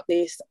friend about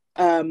this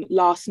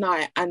last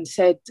night, and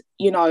said,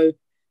 you know,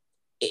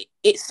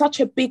 it's such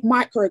a big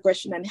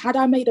microaggression. And had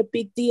I made a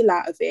big deal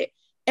out of it,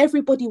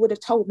 everybody would have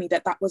told me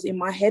that was in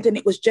my head. And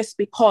it was just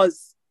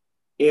because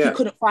he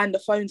couldn't find the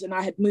phones and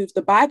I had moved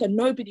the bag, and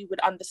nobody would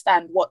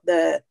understand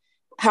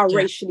how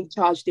racially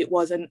charged it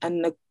was, and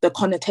the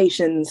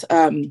connotations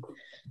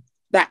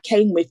that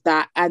came with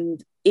that.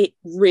 And it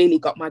really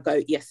got my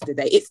goat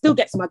yesterday. It still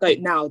gets my goat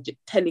now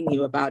telling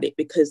you about it,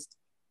 because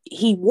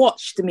he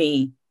watched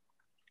me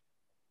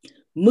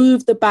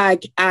move the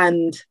bag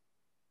and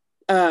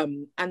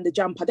the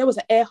jumper. There was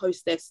an air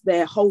hostess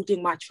there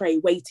holding my tray,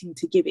 waiting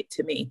to give it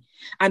to me,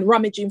 and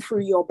rummaging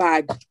through your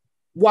bag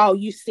while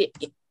you sit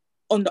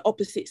on the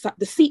opposite side.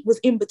 The seat was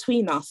in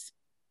between us.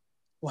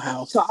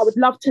 Wow. So I would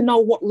love to know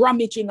what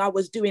rummaging I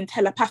was doing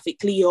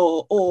telepathically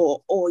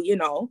or you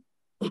know,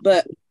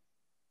 but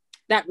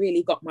that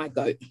really got my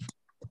goat.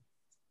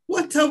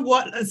 What a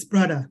whatless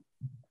brother.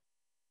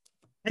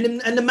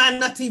 And the man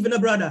not even a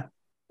brother.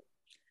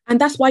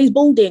 And that's why he's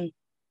balding.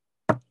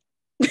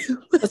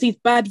 Because he's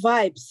bad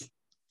vibes.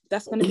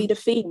 That's going to be the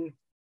theme.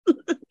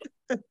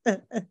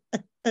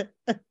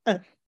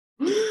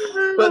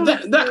 But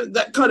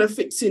that kind of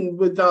fits in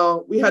with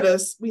we had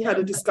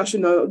a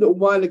discussion a little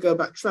while ago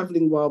about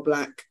traveling while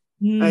Black,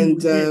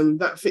 and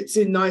that fits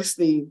in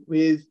nicely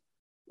with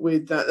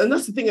that. And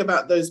that's the thing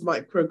about those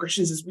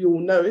microaggressions, as we all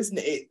know, isn't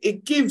it?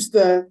 It gives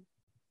the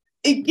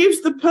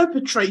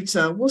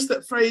perpetrator, what's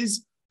that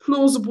phrase?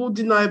 Plausible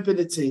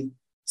deniability.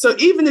 So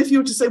even if you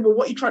were to say, well,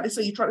 what you trying to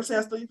say? You trying to say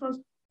I stole your phones?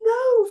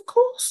 No, of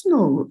course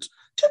not.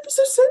 Don't be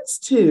so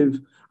sensitive.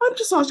 I'm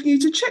just asking you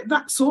to check.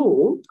 That's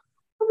all.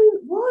 I mean,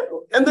 why?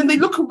 And then they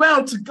look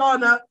around to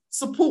garner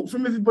support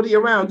from everybody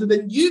around, and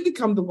then you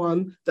become the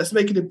one that's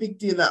making a big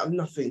deal out of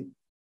nothing.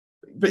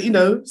 But you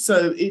know,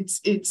 so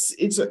it's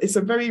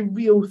a very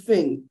real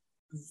thing,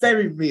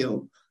 very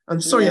real.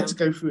 I'm sorry you had to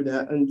go through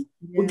that, and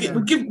we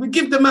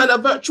give the man a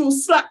virtual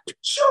slap.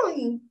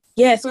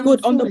 Yes,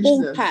 good on the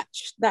bald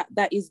patch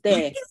that is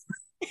there.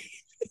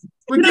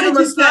 We give him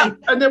a slap,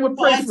 and then we'll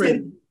pray for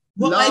him.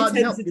 What I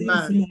tend to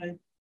do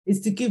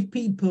is to give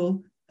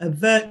people a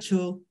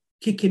virtual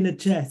kick in the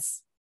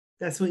chest.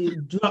 That's what you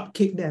drop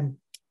kick them.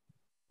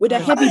 With a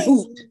heavy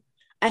boot.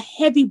 A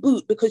heavy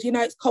boot, because you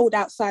know it's cold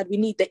outside. We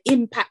need the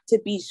impact to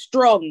be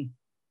strong.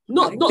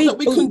 Not that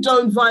we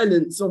condone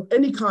violence of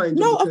any kind.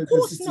 No, of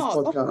course not.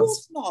 Podcast. Of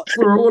course not.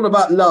 We're all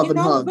about love and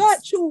hugs.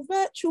 Virtual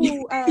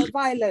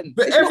violence.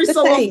 But every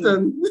so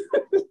often.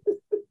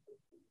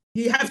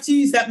 You have to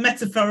use that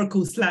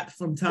metaphorical slap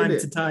from time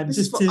to time,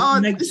 just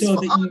to make sure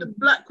that you... the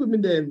Black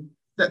women then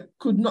that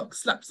could not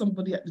slap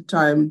somebody at the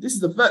time. This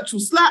is a virtual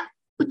slap.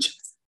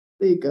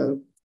 There you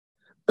go.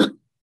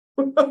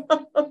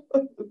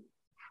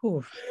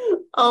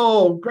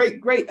 Oh,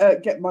 great.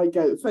 Get my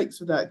goat. Thanks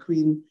for that,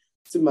 Queen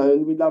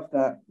Simone. We love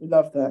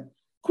that.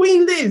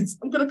 Queen Liz,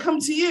 I'm going to come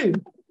to you.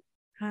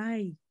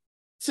 Hi.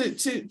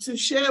 To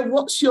share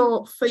what's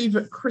your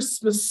favorite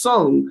Christmas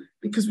song,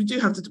 because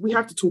we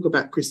have to talk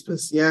about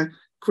Christmas. Yeah,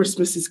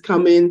 Christmas is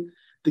coming.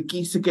 The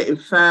geese are getting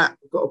fat.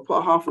 We've got to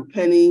put half a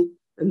penny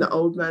in the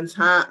old man's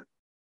hat,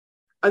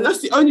 and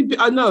that's the only bit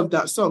I know of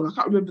that song. I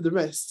can't remember the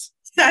rest.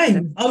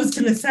 Same. I was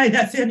going to say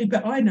that's the only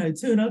bit I know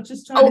too, and I'll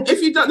just try.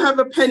 If you don't have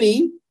a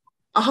penny,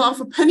 a half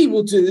a penny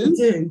will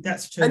do.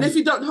 That's true. And if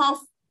you don't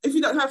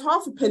have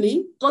half a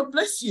penny, God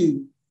bless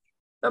you.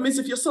 That means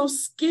if you're so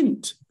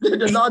skint, then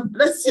the Lord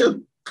bless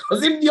you,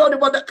 because He's the only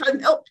one that can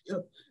help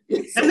you.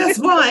 Yes. And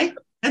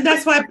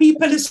that's why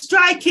people are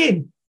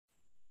striking.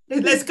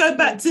 Let's go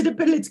back to the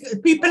political.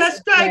 People are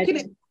striking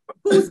it.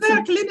 Full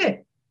circle,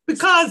 innit?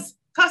 Because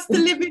cost of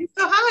living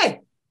so high.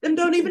 Them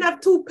don't even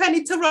have 2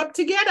 penny to rub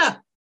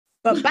together.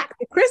 But back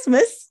to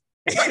Christmas.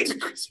 Back to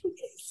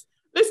Christmas.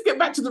 Let's get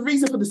back to the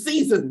reason for the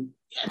season.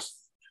 Yes.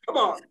 Come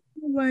on.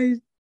 Oh my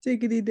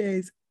chickadee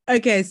days.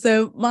 Okay,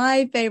 so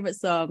my favorite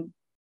song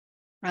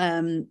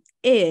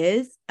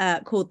is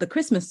called The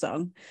Christmas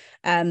Song.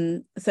 So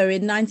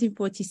in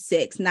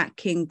 1946, Nat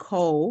King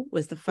Cole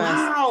was the first.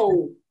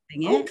 Wow.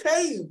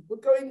 Okay, we're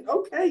going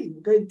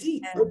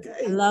deep.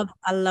 Okay.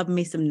 I love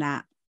me some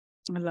Nat.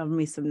 I love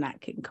me some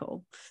Nat King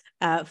Cole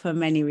for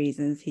many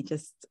reasons. He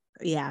just,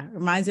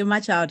 reminds me of my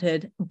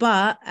childhood.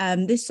 But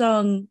this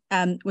song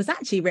was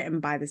actually written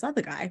by this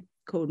other guy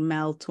called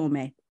Mel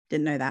Torme.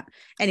 Didn't know that.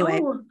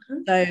 Anyway,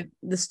 so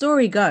the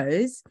story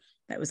goes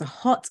that it was a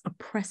hot,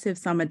 oppressive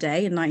summer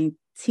day in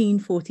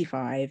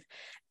 1945.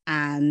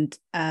 And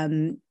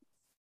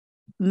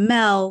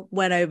Mel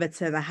went over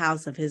to the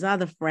house of his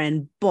other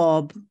friend,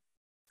 Bob,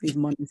 these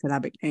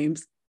monosyllabic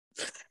names.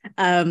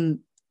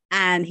 And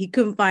he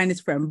couldn't find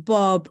his friend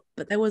Bob,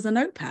 but there was a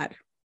notepad.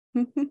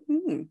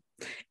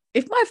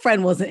 If my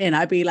friend wasn't in,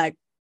 I'd be like,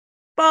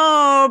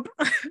 Bob,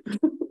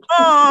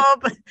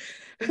 Bob.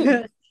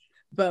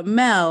 But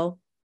Mel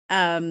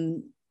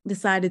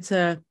decided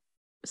to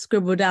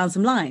scribble down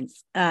some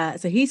lines.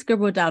 So he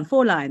scribbled down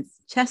 4 lines.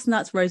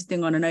 Chestnuts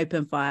roasting on an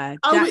open fire.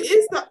 Oh, it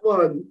is that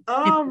one.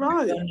 Oh,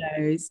 right.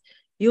 Nose,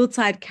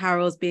 Yuletide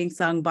carols being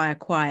sung by a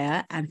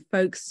choir, and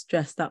folks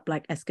dressed up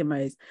like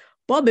Eskimos.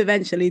 Bob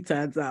eventually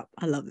turns up.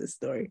 I love this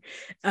story.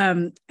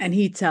 And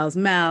he tells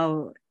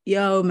Mel,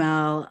 yo,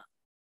 Mel,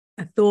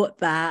 I thought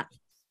that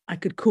I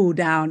could cool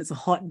down. It's a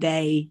hot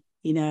day,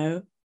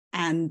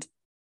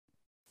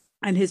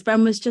 and his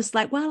friend was just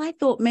like, well, I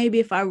thought maybe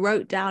if I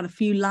wrote down a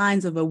few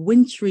lines of a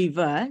wintry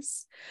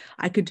verse,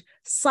 I could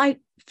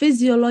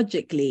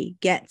physiologically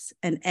get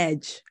an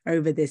edge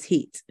over this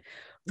heat.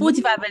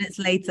 45 minutes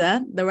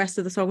later, the rest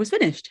of the song was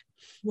finished.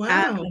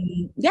 Wow.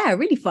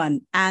 Really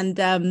fun. And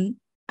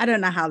I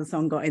don't know how the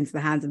song got into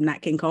the hands of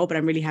Nat King Cole, but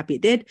I'm really happy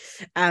it did.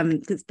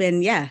 It's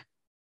been,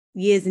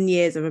 years and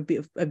years of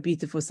a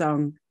beautiful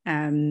song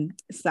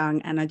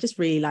sung, and I just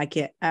really like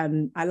it.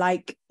 I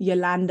like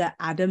Yolanda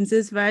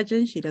Adams's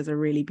version. She does a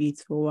really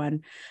beautiful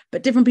one,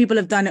 but different people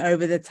have done it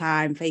over the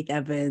time. Faith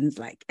Evans,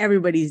 like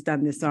everybody's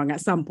done this song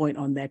at some point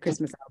on their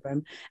Christmas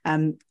album.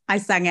 I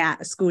sang it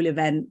at a school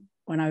event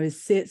when I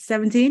was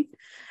 17,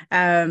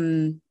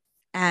 and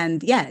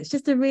it's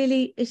just a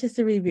really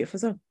beautiful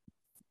song.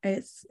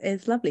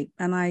 It's lovely,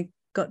 and I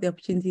got the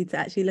opportunity to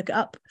actually look it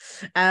up.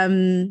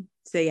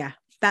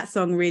 That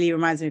song really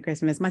reminds me of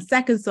Christmas. My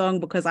second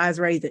song, because I was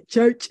raised at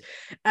church,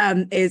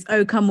 is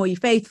 "Oh Come All You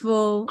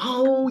Faithful."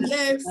 Oh,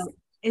 yes.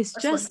 It's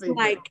just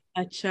like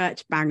a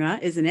church banger,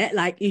 isn't it?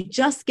 Like you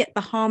just get the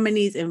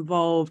harmonies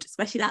involved,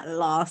 especially that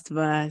last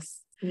verse.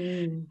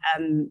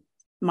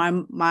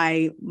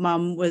 My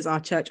mum was our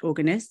church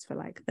organist for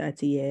like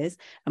 30 years,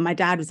 and my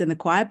dad was in the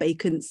choir, but he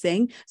couldn't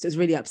sing. So it's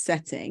really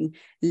upsetting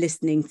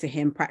listening to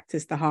him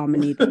practice the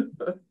harmony.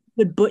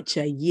 Would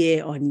butcher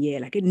year on year,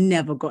 like it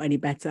never got any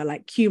better,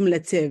 like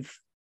cumulative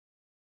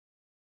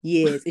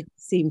years it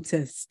seemed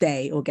to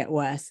stay or get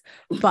worse.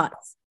 But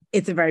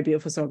it's a very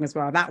beautiful song as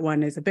well. That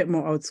one is a bit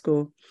more old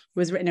school. It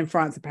was written in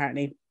France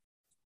apparently,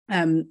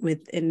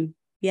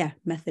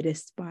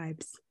 Methodist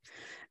vibes.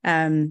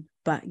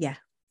 But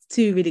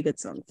 2 really good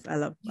songs. I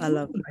love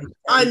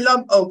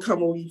Oh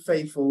Come All Ye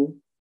Faithful.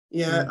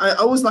 I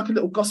always like a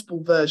little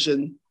gospel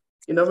version,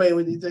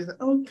 when you do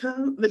oh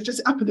come, let's just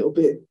up a little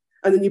bit.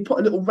 And then you put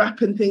a little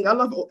rapping thing. I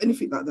love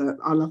anything like that.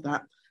 I love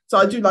that. So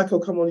I do like "Oh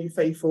Come All You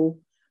Faithful."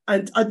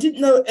 And I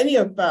didn't know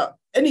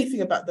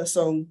anything about the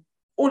song.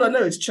 All I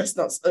know is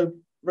chestnuts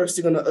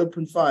roasting on an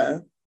open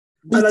fire.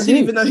 I didn't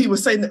even know he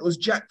was saying that it was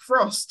Jack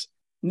Frost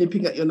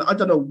nipping at your nose. I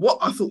don't know what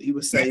I thought he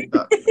was saying,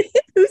 but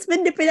who's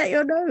been nipping at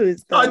your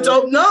nose? Though? I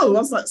don't know. I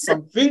was like,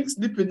 something's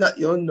nipping at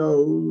your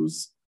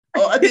nose.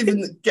 Oh, I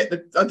didn't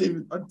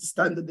even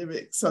understand the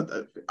lyrics.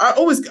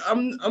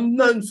 I'm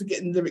known for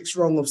getting lyrics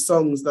wrong of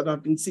songs that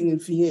I've been singing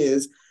for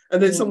years.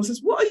 And then someone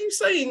says, what are you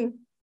saying?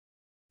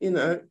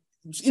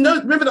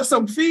 Remember that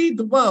song, Feed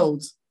the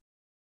World?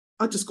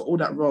 I just got all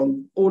that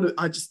wrong.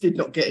 I just did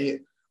not get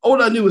it.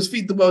 All I knew was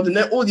Feed the World, and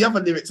then all the other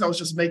lyrics I was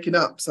just making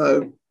up.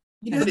 So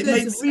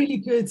there's a really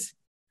good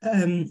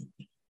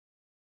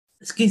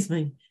excuse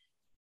me.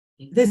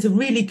 There's a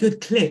really good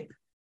clip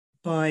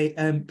by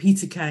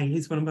Peter Kay.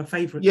 He's one of my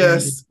favourite.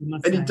 Yes,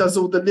 and he does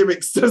all the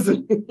lyrics,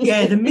 doesn't he?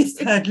 Yeah, the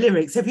misheard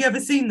lyrics. Have you ever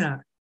seen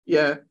that?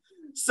 Yeah.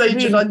 Sage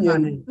really and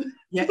onion. Funny.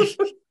 Yeah.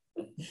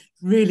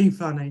 Really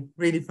funny.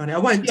 I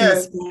won't do a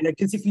spoiler,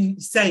 because if you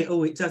say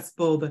it does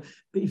spoil. But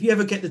if you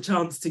ever get the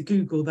chance to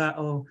Google that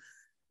or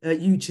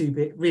YouTube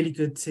it, really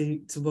good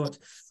to watch.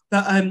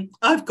 But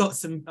I've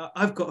got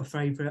a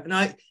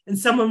favourite, and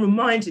someone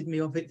reminded me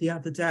of it the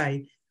other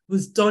day.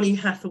 Was Donny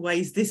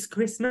Hathaway's "This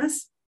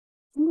Christmas"?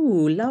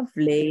 Ooh,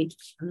 lovely!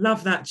 I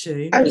love that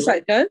tune. I was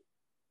like, no.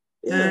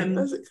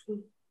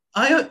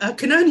 I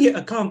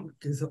can't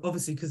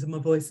because of my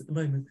voice at the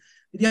moment.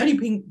 The only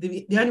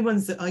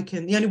words that I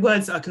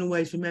can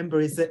always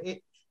remember is that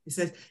it's It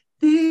says,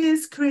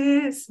 this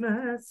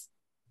Christmas.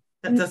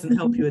 That doesn't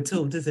help you at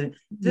all, does it?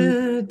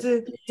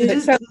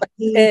 It sounds like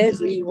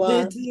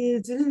everyone.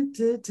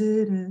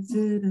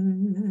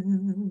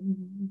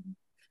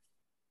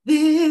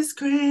 This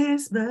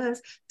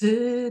Christmas.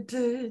 That's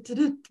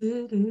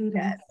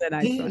a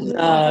nice one.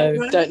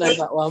 No, don't know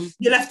that one.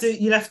 You'll have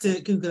to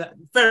Google that.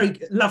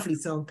 Very lovely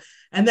song.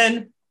 And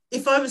then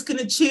if I was going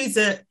to choose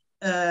a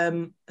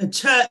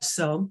church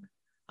song,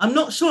 I'm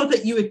not sure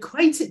that you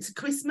equate it to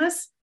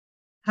Christmas.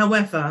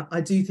 However,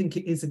 I do think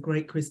it is a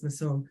great Christmas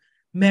song.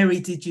 Mary,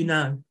 did you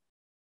know?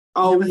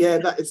 Oh, yeah,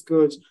 that is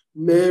good.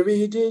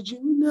 Mary, did you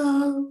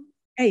know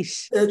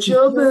that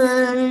your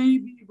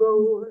baby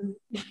boy...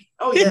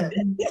 Oh, yeah.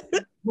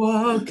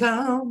 Walk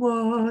on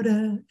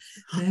water.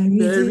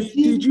 Mary,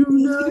 did you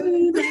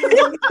know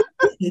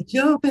that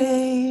your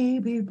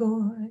baby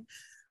boy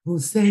will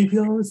save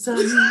your son?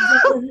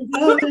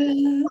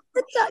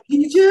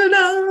 Did you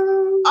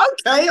know?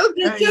 Okay.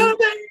 That your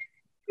baby...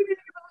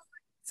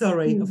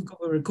 Sorry, I forgot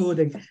we're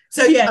recording.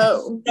 So, yeah,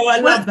 so I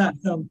love that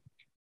song.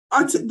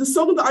 The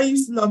song that I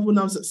used to love when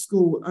I was at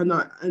school,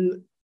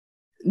 and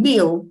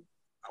Neil,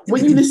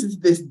 when you listen to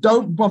this,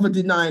 don't bother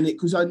denying it,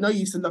 because I know you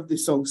used to love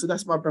this song. So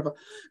that's my brother.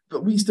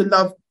 But we used to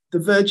love The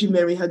Virgin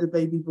Mary Had a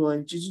Baby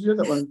Boy. Did you know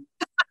that one?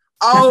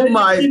 Oh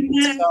my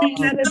God.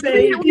 Had a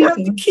baby. We have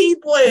the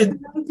keyboard.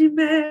 Virgin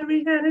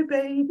Mary had a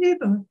baby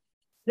boy.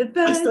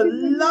 I used to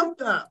love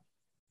that.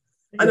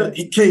 I know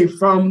it came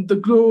from the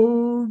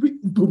glory.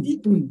 Boom,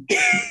 boom.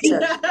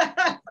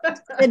 Yeah.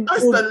 I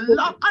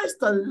used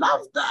to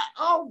love that.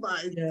 Oh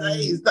my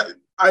days.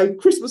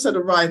 Christmas had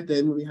arrived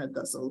then when we had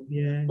that song.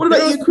 Yeah. What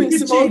about you, Queen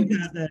Simone?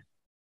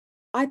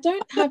 I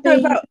don't have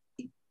a...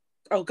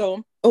 Oh, go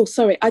on. Oh,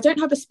 sorry. I don't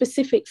have a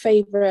specific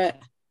favourite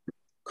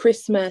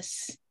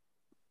Christmas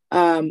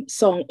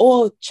song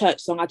or church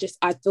song. I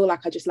feel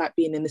like I just like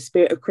being in the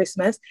spirit of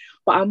Christmas.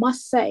 But I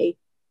must say,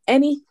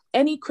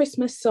 any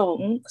Christmas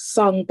song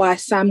sung by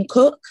Sam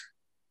Cooke.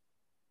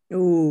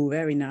 Oh,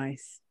 very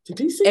nice. Did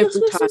he sing every a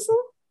Christmas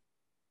song?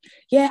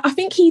 Yeah, I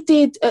think he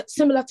did,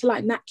 similar to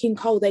like Nat King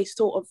Cole. They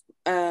sort of,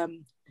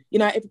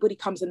 everybody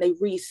comes and they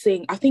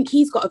re-sing. I think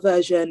he's got a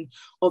version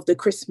of the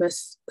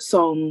Christmas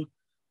song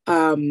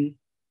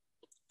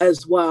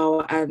as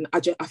well. And I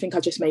think I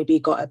just maybe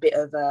got a bit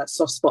of a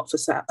soft spot for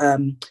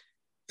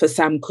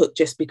Sam Cooke,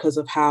 just because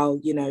of how,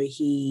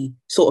 he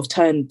sort of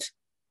turned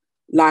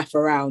life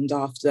around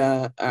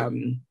after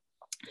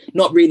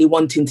not really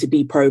wanting to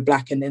be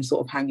pro-black, and then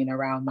sort of hanging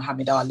around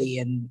Muhammad Ali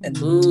and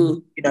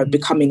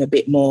becoming a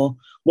bit more,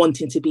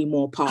 wanting to be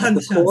more part of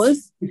the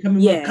cause.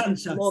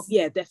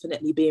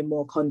 Definitely being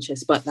more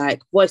conscious. But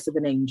like Voice of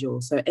an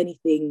Angel, so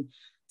anything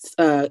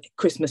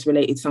Christmas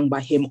related sung by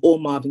him or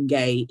Marvin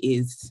Gaye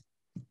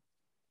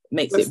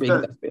makes it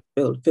really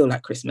feel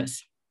like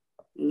Christmas.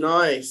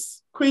 Nice.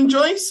 Queen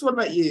Joyce, what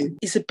about you?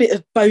 It's a bit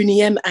of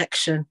Boney M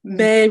action.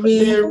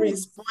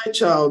 Mary's Boy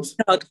Child.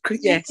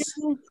 Yes.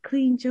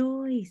 Queen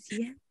Joyce,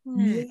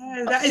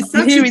 Yeah, that is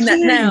such I'm hearing a that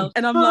tune. now,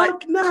 and I'm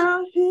like,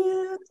 now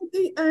hear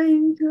the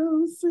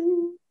angels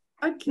sing.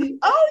 I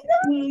keep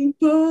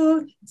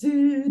For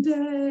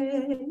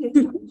today,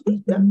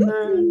 that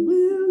man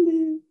will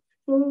live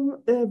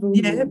forever.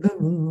 yeah,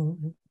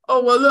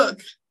 Oh well,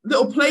 look,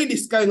 little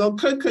playlist going on.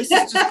 Coco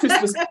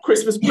Sisters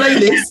Christmas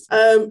playlist.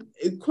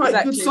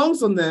 Quite good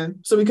songs on there.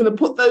 So we're going to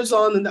put those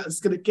on, and that's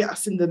going to get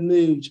us in the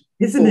mood.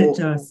 Isn't it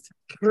just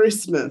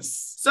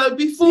Christmas? So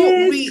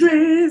before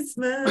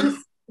Christmas.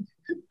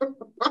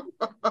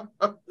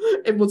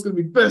 Everyone's going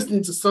to be bursting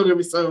into song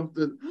every so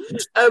often.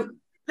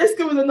 Let's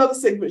go with another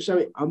segment, shall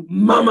we?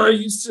 Mama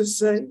used to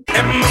say.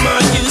 Mama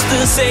used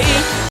to say.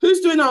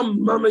 Who's doing our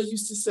Mama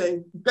used to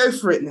say? Go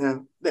for it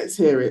now. Let's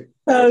hear it.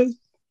 so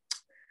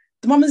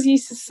the mamas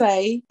used to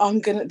say,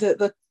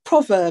 the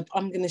proverb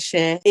I'm gonna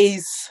share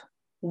is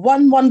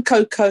 1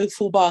 cocoa,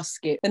 full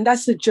basket. And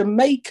that's a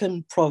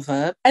Jamaican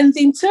proverb. And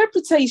the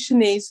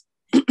interpretation is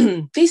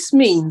this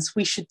means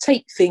we should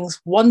take things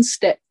one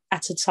step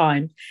at a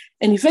time,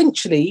 and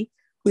eventually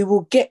we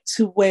will get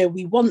to where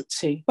we want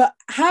to. But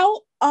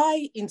how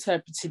I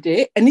interpreted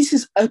it, and this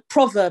is a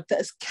proverb that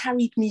has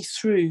carried me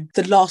through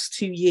the last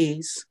 2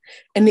 years,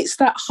 and it's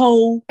that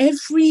whole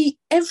every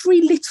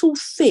little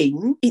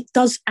thing, it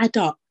does add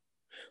up.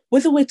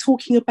 Whether we're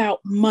talking about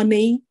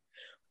money,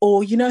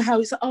 or how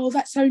it's,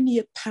 that's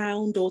only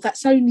 £1, or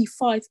that's only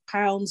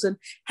 £5, and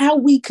how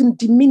we can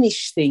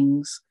diminish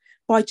things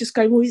by just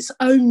going, well, it's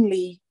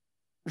only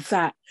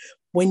that.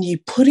 When you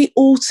put it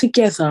all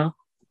together,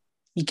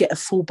 you get a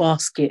full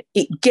basket.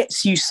 It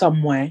gets you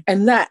somewhere.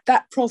 And that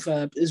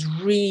proverb has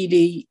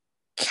really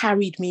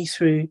carried me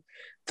through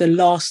the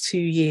last 2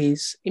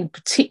 years, in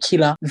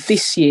particular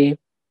this year,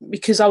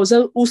 because I was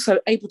also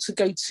able to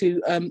go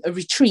to a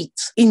retreat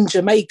in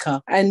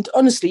Jamaica. And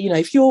honestly,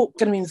 if you're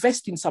going to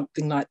invest in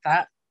something like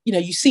that,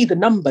 you see the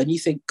number and you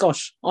think,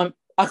 gosh, I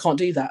can't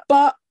do that.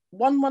 But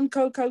 1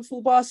 cocoa,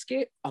 full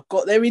basket, I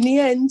got there in the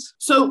end.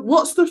 So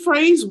what's the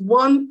phrase?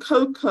 1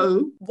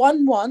 cocoa?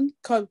 1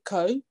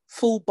 cocoa,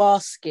 full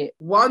basket.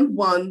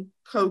 1-1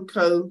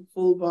 cocoa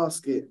full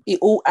basket. It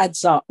all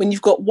adds up. When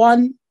you've got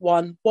 1,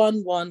 1,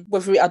 1, 1,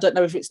 I don't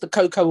know if it's the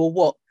cocoa or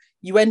what,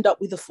 you end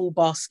up with a full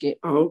basket.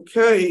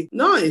 Okay,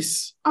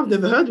 nice. I've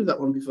never heard of that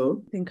one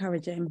before. It's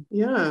encouraging.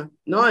 Yeah,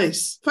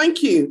 nice.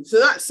 Thank you. So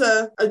that's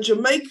a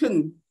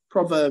Jamaican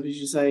proverb, as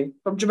you say,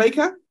 from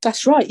Jamaica?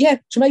 That's right, yeah,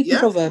 Jamaican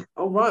proverb.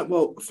 All right,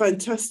 well,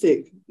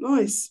 fantastic.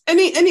 Nice.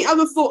 Any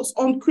other thoughts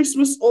on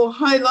Christmas or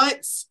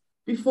highlights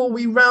before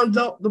we round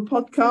up the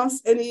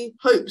podcast? Any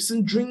hopes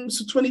and dreams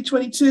for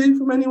 2022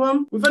 from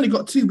anyone? We've only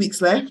got 2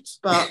 weeks left,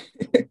 but,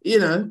 you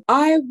know.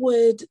 I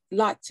would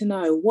like to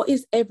know, what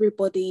is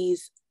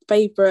everybody's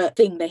favourite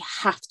thing they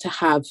have to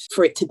have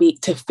for it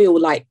to feel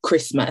like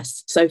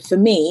Christmas? So for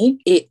me,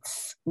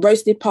 it's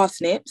roasted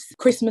parsnips,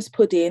 Christmas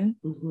pudding,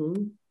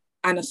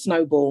 and a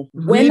snowball.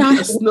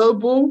 A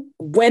snowball?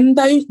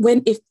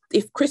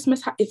 If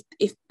Christmas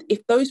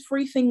if those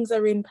 3 things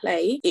are in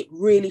play, it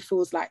really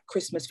feels like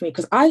Christmas for me.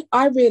 Because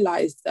I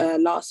realised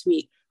last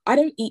week, I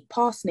don't eat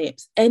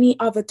parsnips any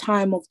other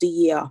time of the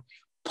year.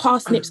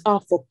 Parsnips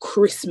are for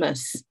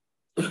Christmas.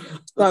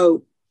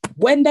 So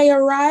when they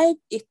arrive,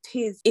 it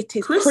is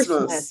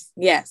Christmas.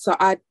 Yeah. So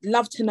I'd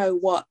love to know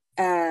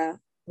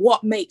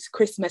what makes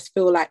Christmas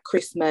feel like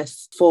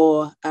Christmas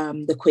for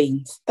the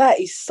Queens. That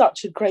is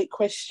such a great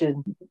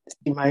question,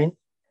 Simone.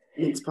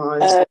 It's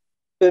fine.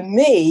 For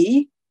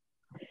me,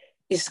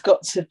 it's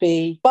got to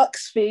be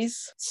Bucks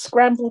Fizz,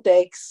 scrambled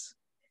eggs,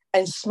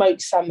 and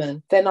smoked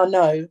salmon. Then I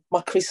know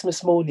my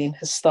Christmas morning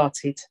has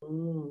started.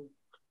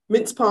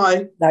 Mince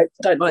pie? No,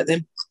 don't like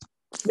them.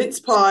 Mince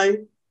pie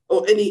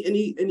or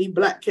any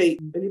black cake?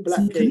 Any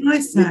black cake? Can I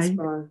say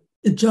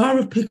a jar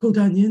of pickled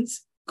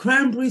onions,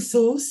 cranberry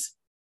sauce,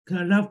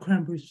 because I love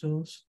cranberry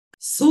sauce,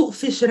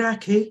 saltfish and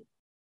ackee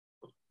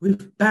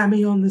with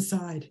bammy on the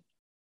side.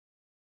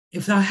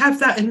 If I have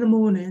that in the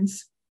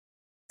mornings,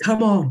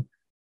 come on,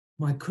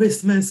 my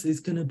Christmas is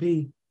going to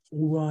be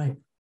all right.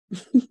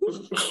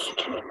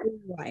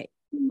 All right.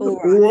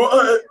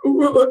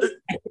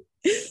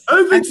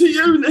 Over to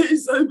you,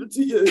 Liz. Over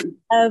to you.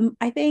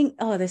 I think,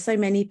 there's so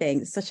many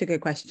things. Such a good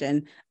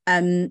question.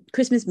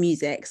 Christmas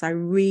music. So I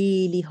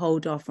really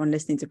hold off on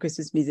listening to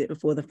Christmas music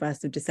before the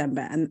 1st of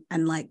December.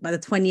 And like by the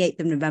 28th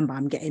of November,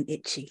 I'm getting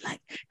itchy.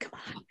 Like, come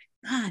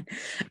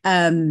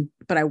on.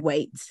 But I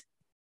wait.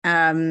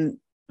 When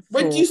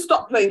do you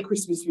stop playing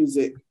Christmas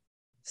music?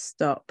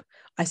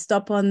 I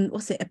stop on,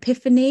 what's it,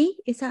 Epiphany?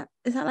 Is that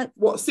like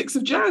what, 6th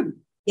of Jan?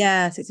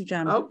 Yeah, 6th of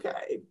Jan.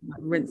 Okay.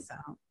 Rinse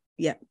out.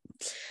 Yeah.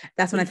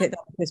 That's when I take the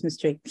Christmas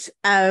tree.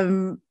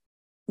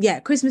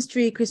 Christmas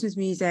tree, Christmas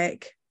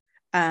music.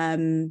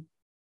 And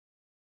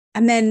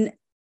then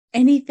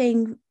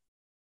anything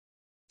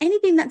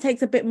that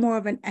takes a bit more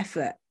of an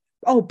effort.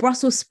 Oh,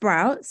 Brussels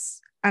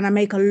sprouts. And I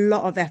make a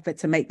lot of effort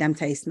to make them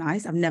taste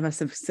nice. I've never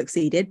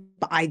succeeded,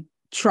 but I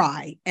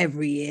try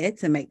every year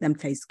to make them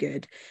taste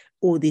good.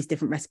 All these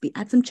different recipes.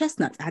 Add some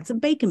chestnuts, add some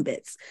bacon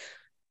bits,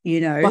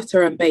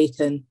 Butter and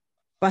bacon.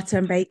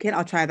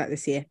 I'll try that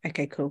this year.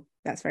 Okay, cool.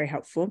 That's very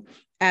helpful.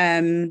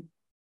 And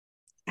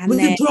with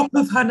a drop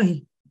of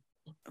honey.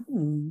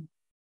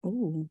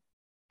 Oh,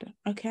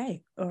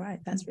 okay. All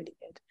right. That's really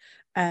good.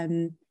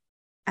 And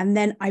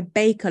then I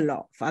bake a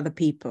lot for other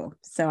people.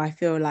 So I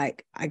feel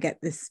like I get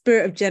the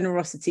spirit of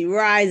generosity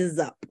rises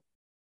up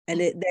and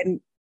it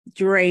then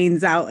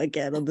drains out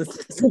again on the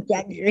 6th of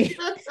January.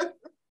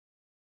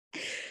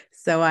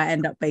 So I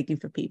end up baking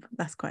for people.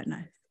 That's quite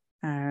nice.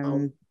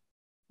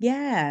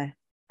 Yeah.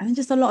 And then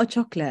just a lot of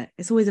chocolate.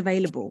 It's always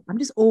available. I'm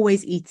just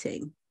always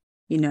eating,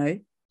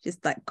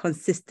 just like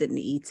consistently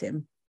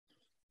eating.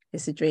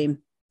 It's a dream.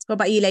 What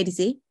about you, Lady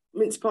C?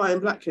 Mince pie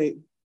and black cake.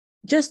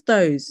 Just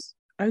those.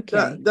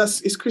 Okay.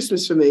 It's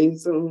Christmas for me.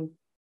 So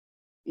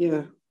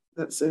yeah,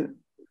 that's it.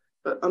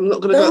 But I'm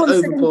not going to go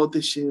overboard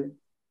this year.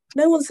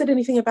 No one said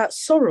anything about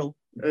sorrel.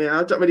 Yeah,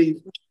 I don't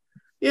really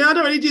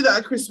do that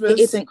at Christmas. It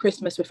isn't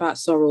Christmas without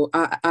sorrel.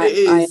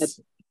 It is.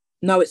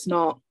 No, it's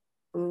not.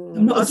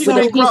 I'm not a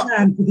sorrel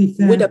fan, to be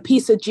fair. With a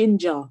piece of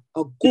ginger,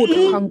 a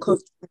good hunk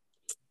of.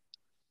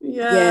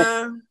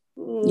 Yeah.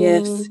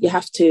 Yes, you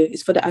have to.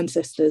 It's for the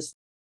ancestors.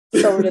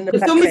 Sorrel in the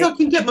as long as I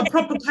can get my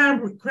proper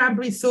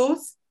cranberry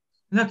sauce,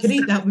 and I can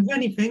eat that with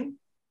anything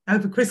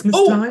over Christmas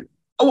time.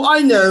 Oh, I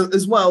know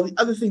as well. The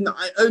other thing that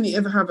I only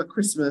ever have at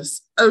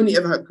Christmas,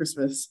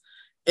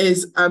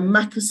 is a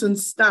Mackerson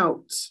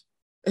stout.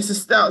 It's a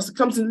stout. It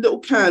comes in a little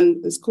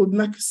can. It's called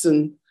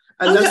Mackerson.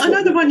 And I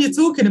know the one you're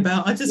talking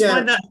about. I just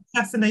find that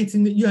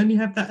fascinating that you only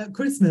have that at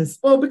Christmas.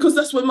 Well, because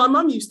that's when my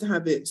mum used to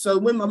have it. So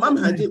when my mum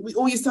had it, we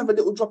all used to have a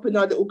little drop in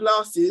our little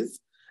glasses,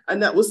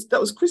 and that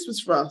was Christmas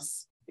for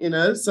us,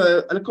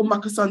 So and I called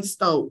Mackerson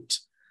stout,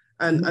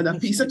 and a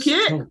piece of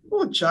cake.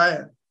 Oh,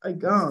 child, I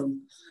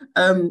gone.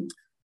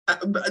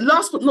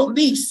 Last but not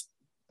least,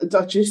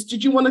 Duchess,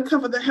 did you want to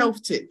cover the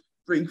health tip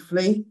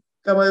briefly?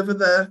 Go over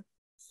the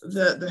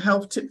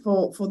health tip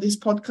for this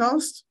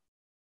podcast?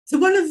 So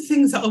one of the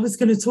things that I was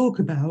going to talk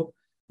about,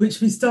 which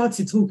we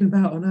started talking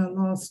about on our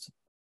last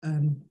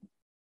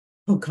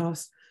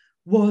podcast,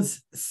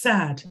 was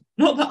sad.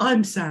 Not that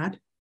I'm sad,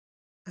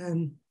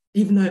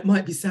 even though it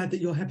might be sad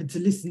that you're having to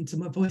listen to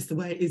my voice the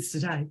way it is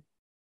today.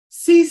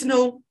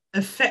 Seasonal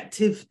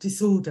affective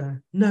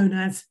disorder, known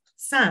as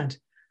SAD,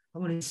 I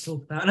wanted to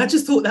talk about. And I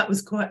just thought that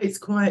was quite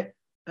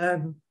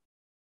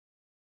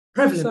prevalent,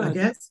 I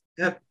guess.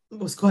 It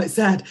was quite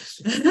sad.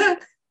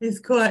 It's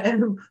quite,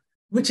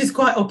 which is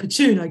quite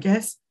opportune, I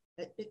guess,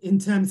 in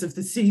terms of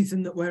the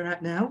season that we're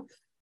at now.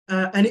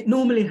 And it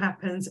normally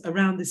happens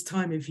around this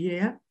time of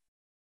year.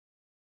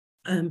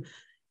 And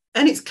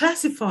it's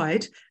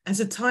classified as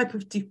a type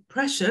of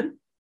depression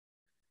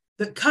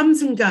that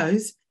comes and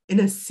goes in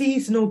a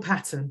seasonal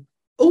pattern,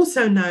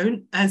 also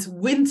known as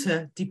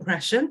winter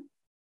depression,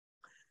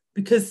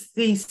 because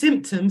the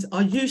symptoms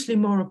are usually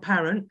more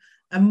apparent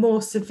and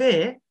more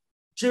severe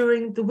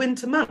during the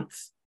winter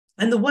months.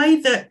 And the way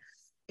that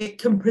it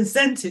can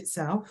present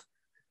itself,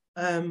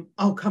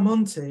 I'll come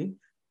on to,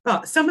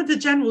 but some of the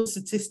general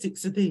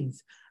statistics are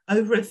these.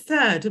 Over a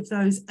third of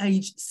those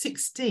aged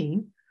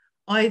 16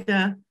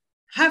 either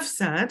have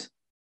SAD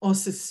or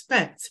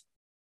suspect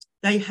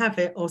they have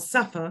it or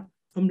suffer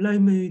from low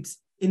moods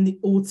in the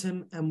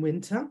autumn and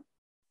winter.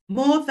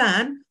 More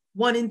than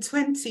 1 in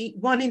 20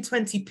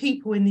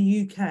 people in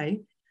the UK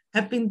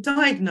have been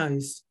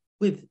diagnosed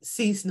with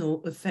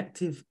seasonal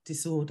affective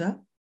disorder.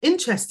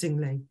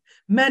 Interestingly,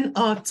 men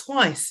are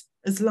twice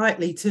as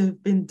likely to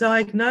have been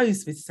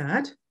diagnosed with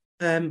SAD.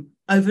 Over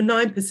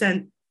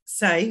 9%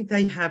 say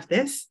they have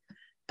this.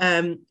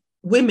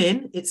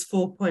 Women, it's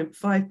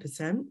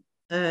 4.5%.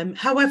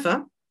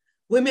 However,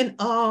 women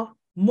are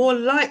more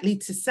likely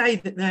to say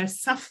that they're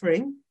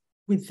suffering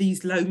with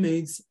these low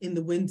moods in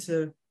the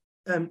winter,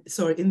 in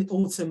the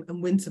autumn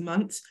and winter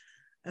months,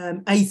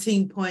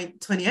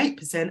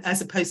 18.28%,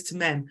 as opposed to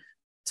men,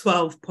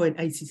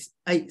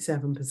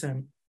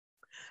 12.87%.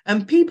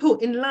 And people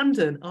in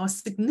London are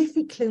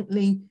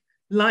significantly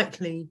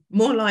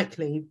more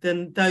likely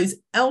than those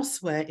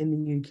elsewhere in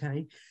the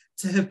UK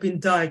to have been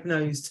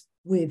diagnosed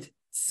with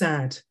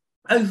SAD.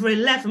 Over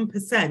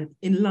 11%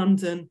 in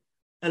London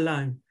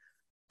alone.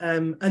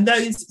 And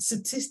those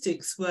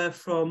statistics were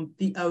from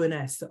the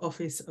ONS, the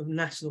Office of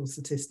National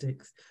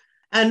Statistics.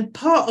 And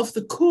part of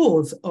the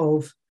cause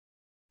of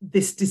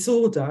this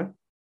disorder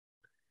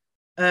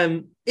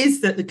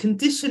is that the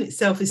condition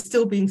itself is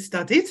still being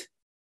studied.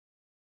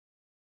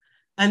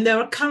 And there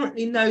are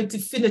currently no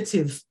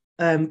definitive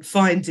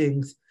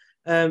findings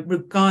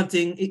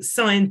regarding its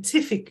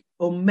scientific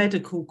or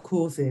medical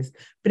causes,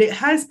 but it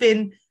has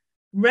been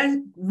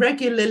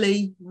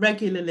regularly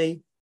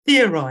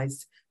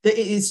theorized that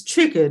it is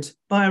triggered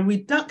by a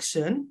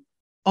reduction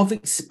of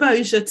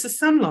exposure to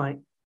sunlight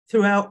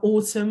throughout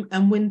autumn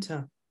and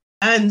winter.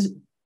 And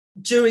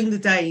during the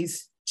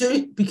days,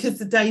 because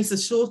the days are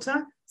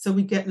shorter, so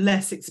we get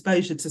less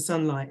exposure to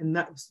sunlight, and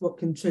that's what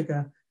can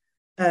trigger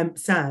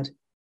SAD.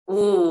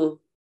 Mm.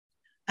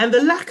 And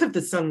the lack of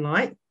the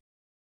sunlight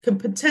can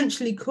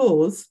potentially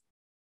cause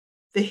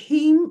the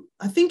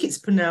I think it's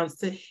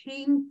pronounced the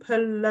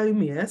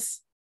hemopolomeus,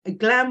 a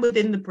gland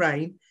within the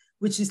brain,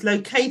 which is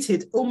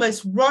located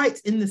almost right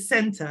in the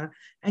center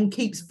and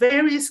keeps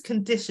various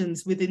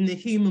conditions within the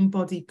human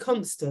body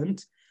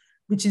constant,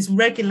 which is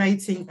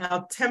regulating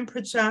our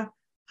temperature,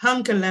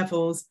 hunger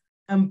levels,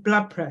 and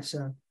blood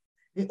pressure.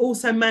 It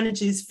also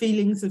manages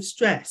feelings of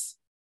stress.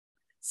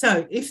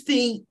 So if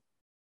the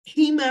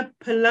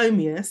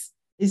hemopolomeus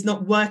is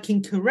not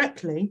working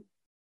correctly,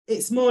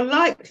 it's more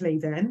likely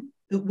then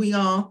that we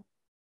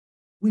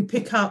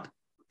pick up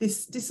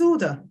this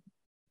disorder.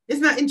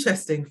 Isn't that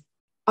interesting?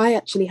 I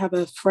actually have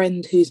a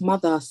friend whose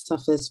mother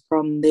suffers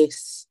from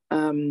this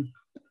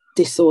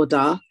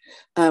disorder,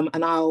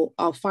 and I'll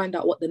find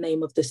out what the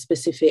name of the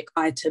specific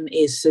item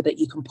is so that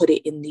you can put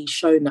it in the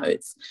show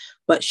notes.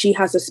 But she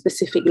has a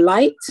specific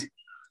light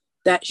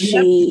that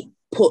she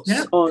puts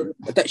on,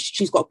 that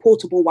she's got a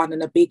portable one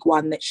and a big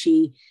one that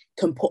she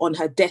can put on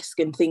her desk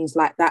and things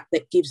like that,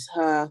 that gives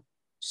her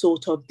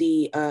sort of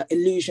the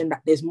illusion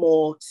that there's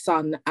more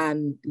sun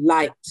and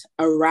light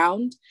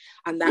around,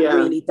 and that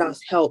really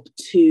does help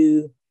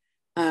to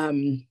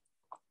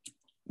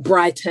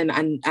brighten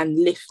and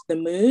lift the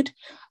mood.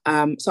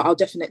 So I'll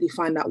definitely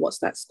find out what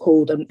that's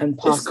called and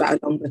pass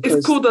that along. Because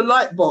it's called a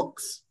light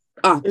box.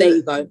 There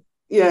you go.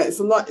 Yeah, it's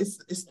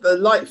the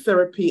light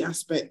therapy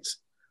aspect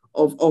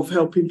of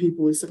helping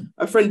people.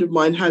 A friend of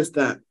mine has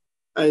that.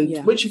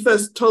 And when she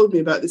first told me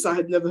about this, I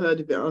had never heard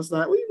of it. I was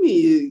like, what do you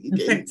mean you're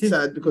getting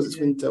sad because it's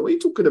winter? What are you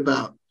talking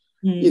about?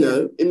 You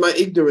know, in my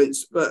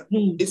ignorance, but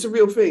it's a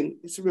real thing.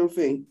 It's a real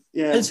thing.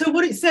 Yeah. And so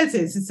what it says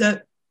is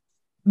that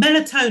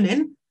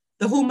melatonin,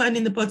 the hormone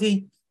in the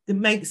body that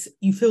makes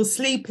you feel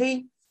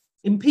sleepy,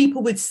 in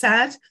people with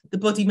SAD, the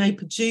body may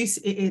produce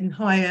it in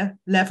higher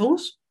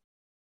levels.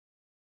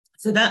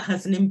 So that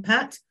has an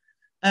impact.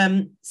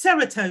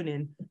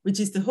 Serotonin, which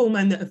is the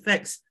hormone that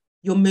affects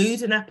your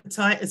mood and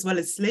appetite as well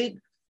as sleep.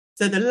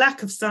 So the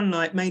lack of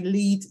sunlight may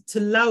lead to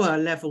lower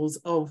levels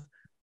of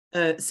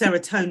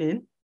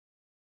serotonin,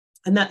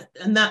 and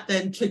that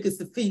then triggers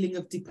the feeling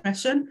of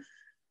depression.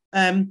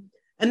 And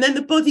then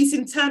the body's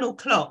internal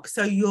clock,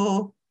 so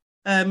your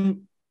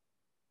rhythm,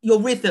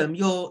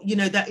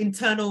 that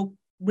internal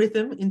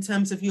rhythm in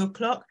terms of your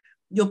clock.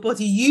 Your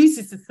body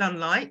uses the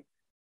sunlight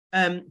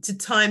to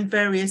time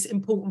various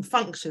important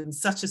functions,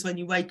 such as when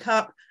you wake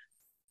up,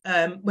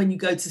 when you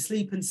go to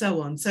sleep, and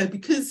so on. So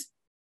because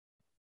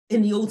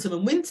in the autumn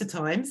and winter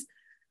times,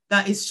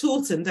 that is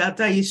shortened, our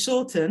day is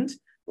shortened,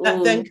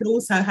 that then can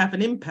also have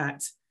an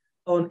impact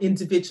on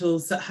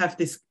individuals that have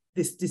this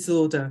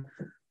disorder.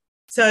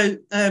 So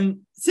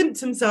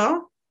symptoms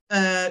are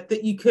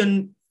that you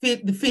can feel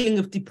the feeling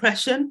of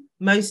depression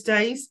most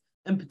days,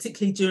 and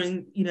particularly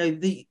during, you know,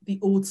 the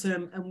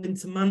autumn and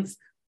winter months.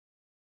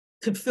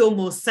 Could feel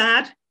more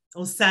sad,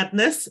 or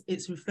sadness,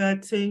 it's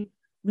referred to,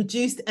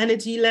 reduced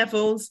energy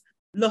levels,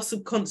 loss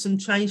of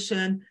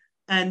concentration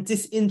and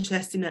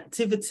disinterest in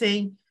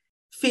activity,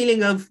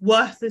 feeling of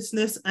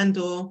worthlessness and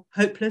or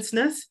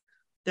hopelessness.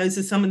 Those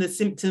are some of the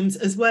symptoms,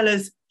 as well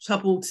as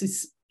trouble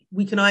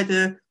we can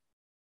either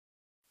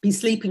be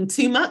sleeping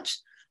too much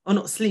or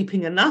not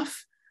sleeping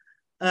enough.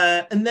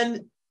 And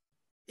then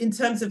in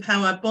terms of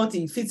how our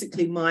body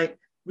physically might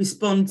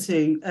respond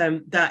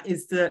to that,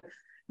 is that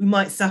we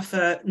might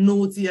suffer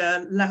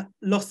nausea,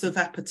 loss of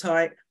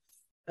appetite,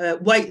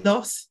 weight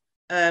loss,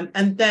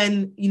 and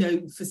then, you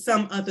know, for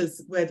some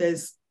others where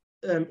there's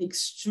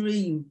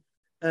extreme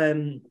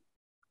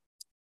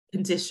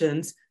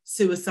conditions,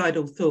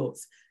 suicidal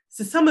thoughts.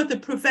 So some of the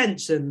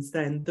preventions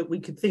then that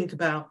we could think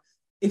about,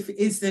 if it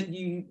is that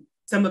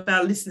some of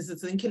our listeners are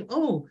thinking,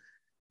 oh,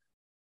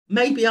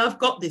 maybe I've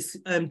got this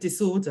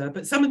disorder,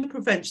 but some of the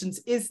preventions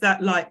is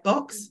that light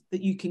box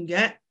that you can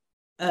get.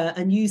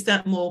 And use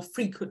that more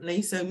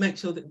frequently. So make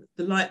sure that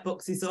the light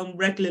box is on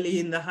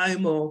regularly in the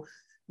home or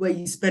where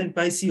you spend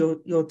most of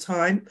your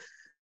time.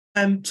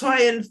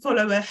 Try and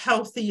follow a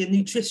healthy and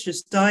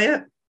nutritious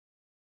diet.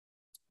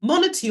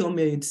 Monitor your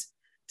moods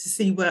to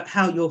see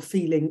how you're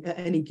feeling at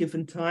any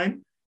given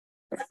time.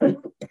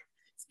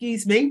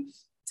 Excuse me.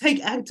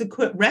 Take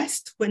adequate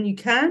rest when you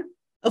can.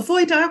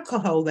 Avoid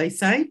alcohol, they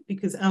say,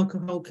 because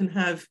alcohol can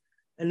have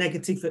a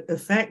negative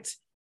effect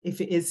if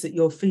it is that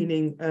you're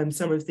feeling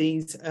some of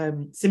these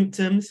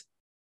symptoms.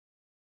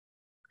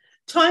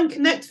 Try and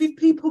connect with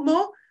people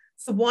more.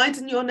 So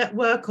widen your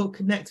network or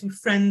connect with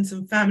friends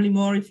and family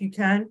more if you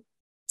can.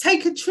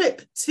 Take a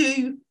trip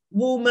to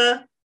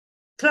warmer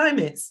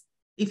climates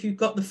if you've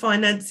got the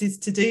finances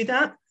to do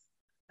that.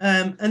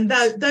 And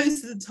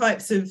those are the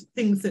types of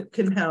things that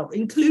can help,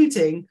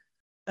 including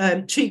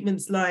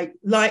treatments like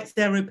light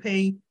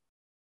therapy,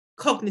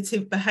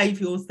 cognitive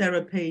behavioural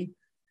therapy.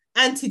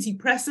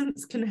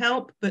 Antidepressants can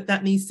help, but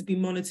that needs to be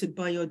monitored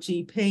by your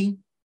GP.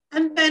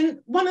 And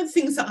then one of the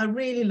things that I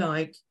really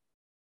like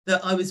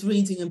that I was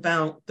reading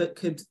about that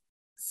could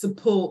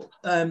support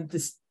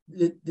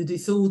the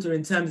disorder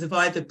in terms of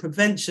either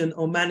prevention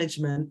or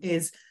management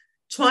is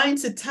trying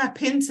to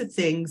tap into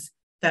things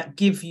that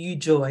give you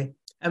joy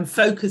and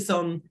focus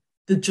on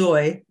the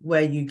joy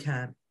where you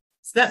can.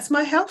 So that's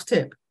my health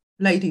tip,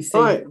 Lady C.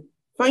 Right.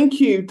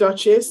 Thank you,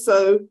 Duchess.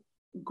 So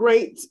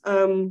great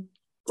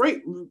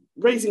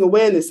raising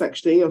awareness,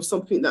 actually, of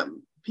something that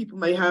people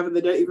may have and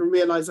they don't even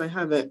realize I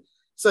have it.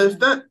 So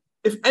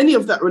if any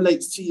of that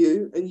relates to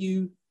you and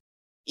you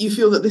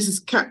feel that this has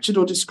captured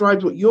or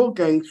described what you're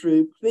going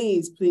through,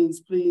 please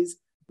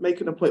make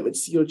an appointment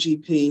to see your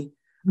GP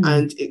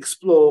and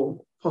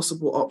explore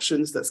possible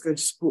options that's going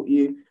to support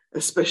you,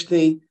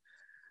 especially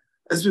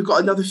as we've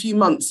got another few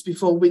months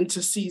before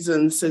winter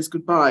season says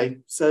goodbye.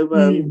 So,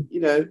 you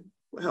know,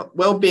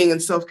 well-being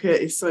and self-care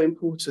is so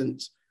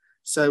important.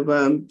 So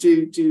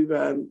do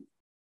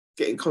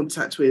get in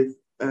contact with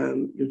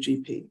your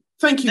GP.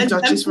 Thank you,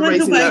 Duchess, for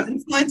raising that.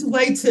 And find a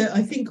way to,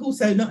 I think,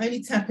 also not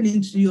only tapping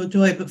into your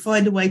joy, but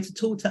find a way to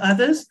talk to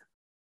others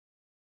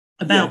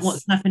about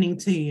what's happening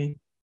to you.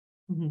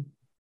 Mm-hmm.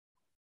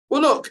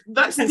 Well, look,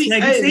 that's the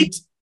end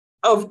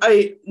of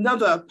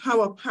another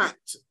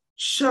power-packed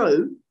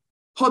show,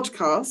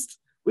 podcast.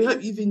 We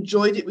hope you've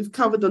enjoyed it. We've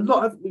covered a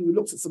lot. We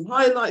looked at some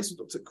highlights. We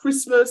looked at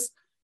Christmas.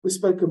 We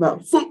spoke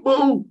about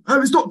football, how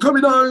it's not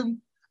coming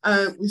home.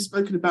 We've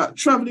spoken about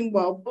travelling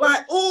while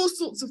black, all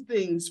sorts of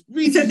things.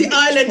 He said the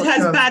island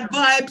has bad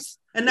vibes,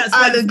 and that's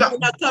why island got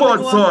bad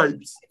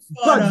vibes.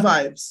 Bad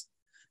vibes.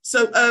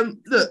 So,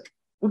 look,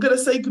 we're going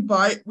to say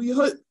goodbye. We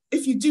hope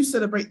if you do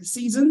celebrate the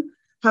season,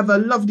 have a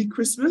lovely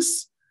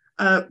Christmas.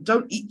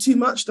 Don't eat too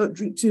much. Don't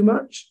drink too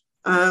much.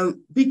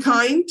 Be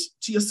kind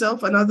to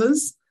yourself and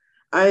others.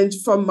 And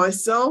from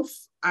myself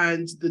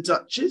and the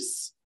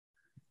Duchess,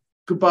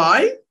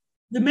 goodbye.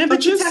 Remember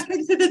to tap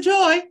into the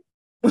joy.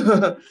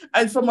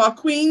 And from our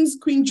queens,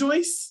 Queen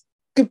Joyce.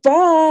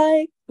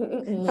 Goodbye.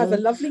 Have a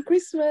lovely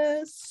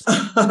Christmas.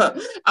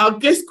 Our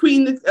guest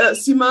queen,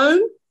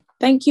 Simone.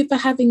 Thank you for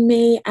having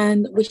me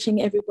and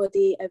wishing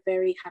everybody a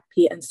very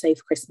happy and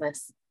safe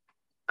Christmas.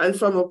 And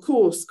from, of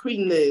course,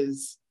 Queen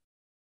Liz.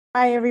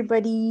 Bye,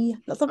 everybody.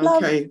 Lots of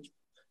love. Okay.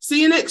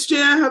 See you next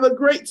year. Have a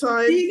great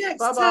time. See you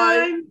next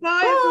time.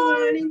 Bye,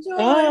 everyone. Enjoy.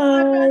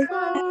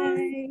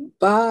 Bye.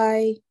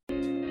 Bye. Bye.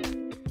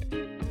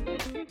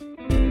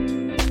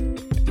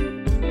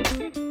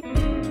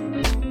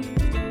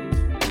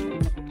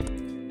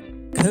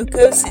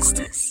 Cocoa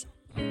Sisters.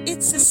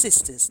 It's a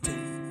sisters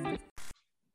thing.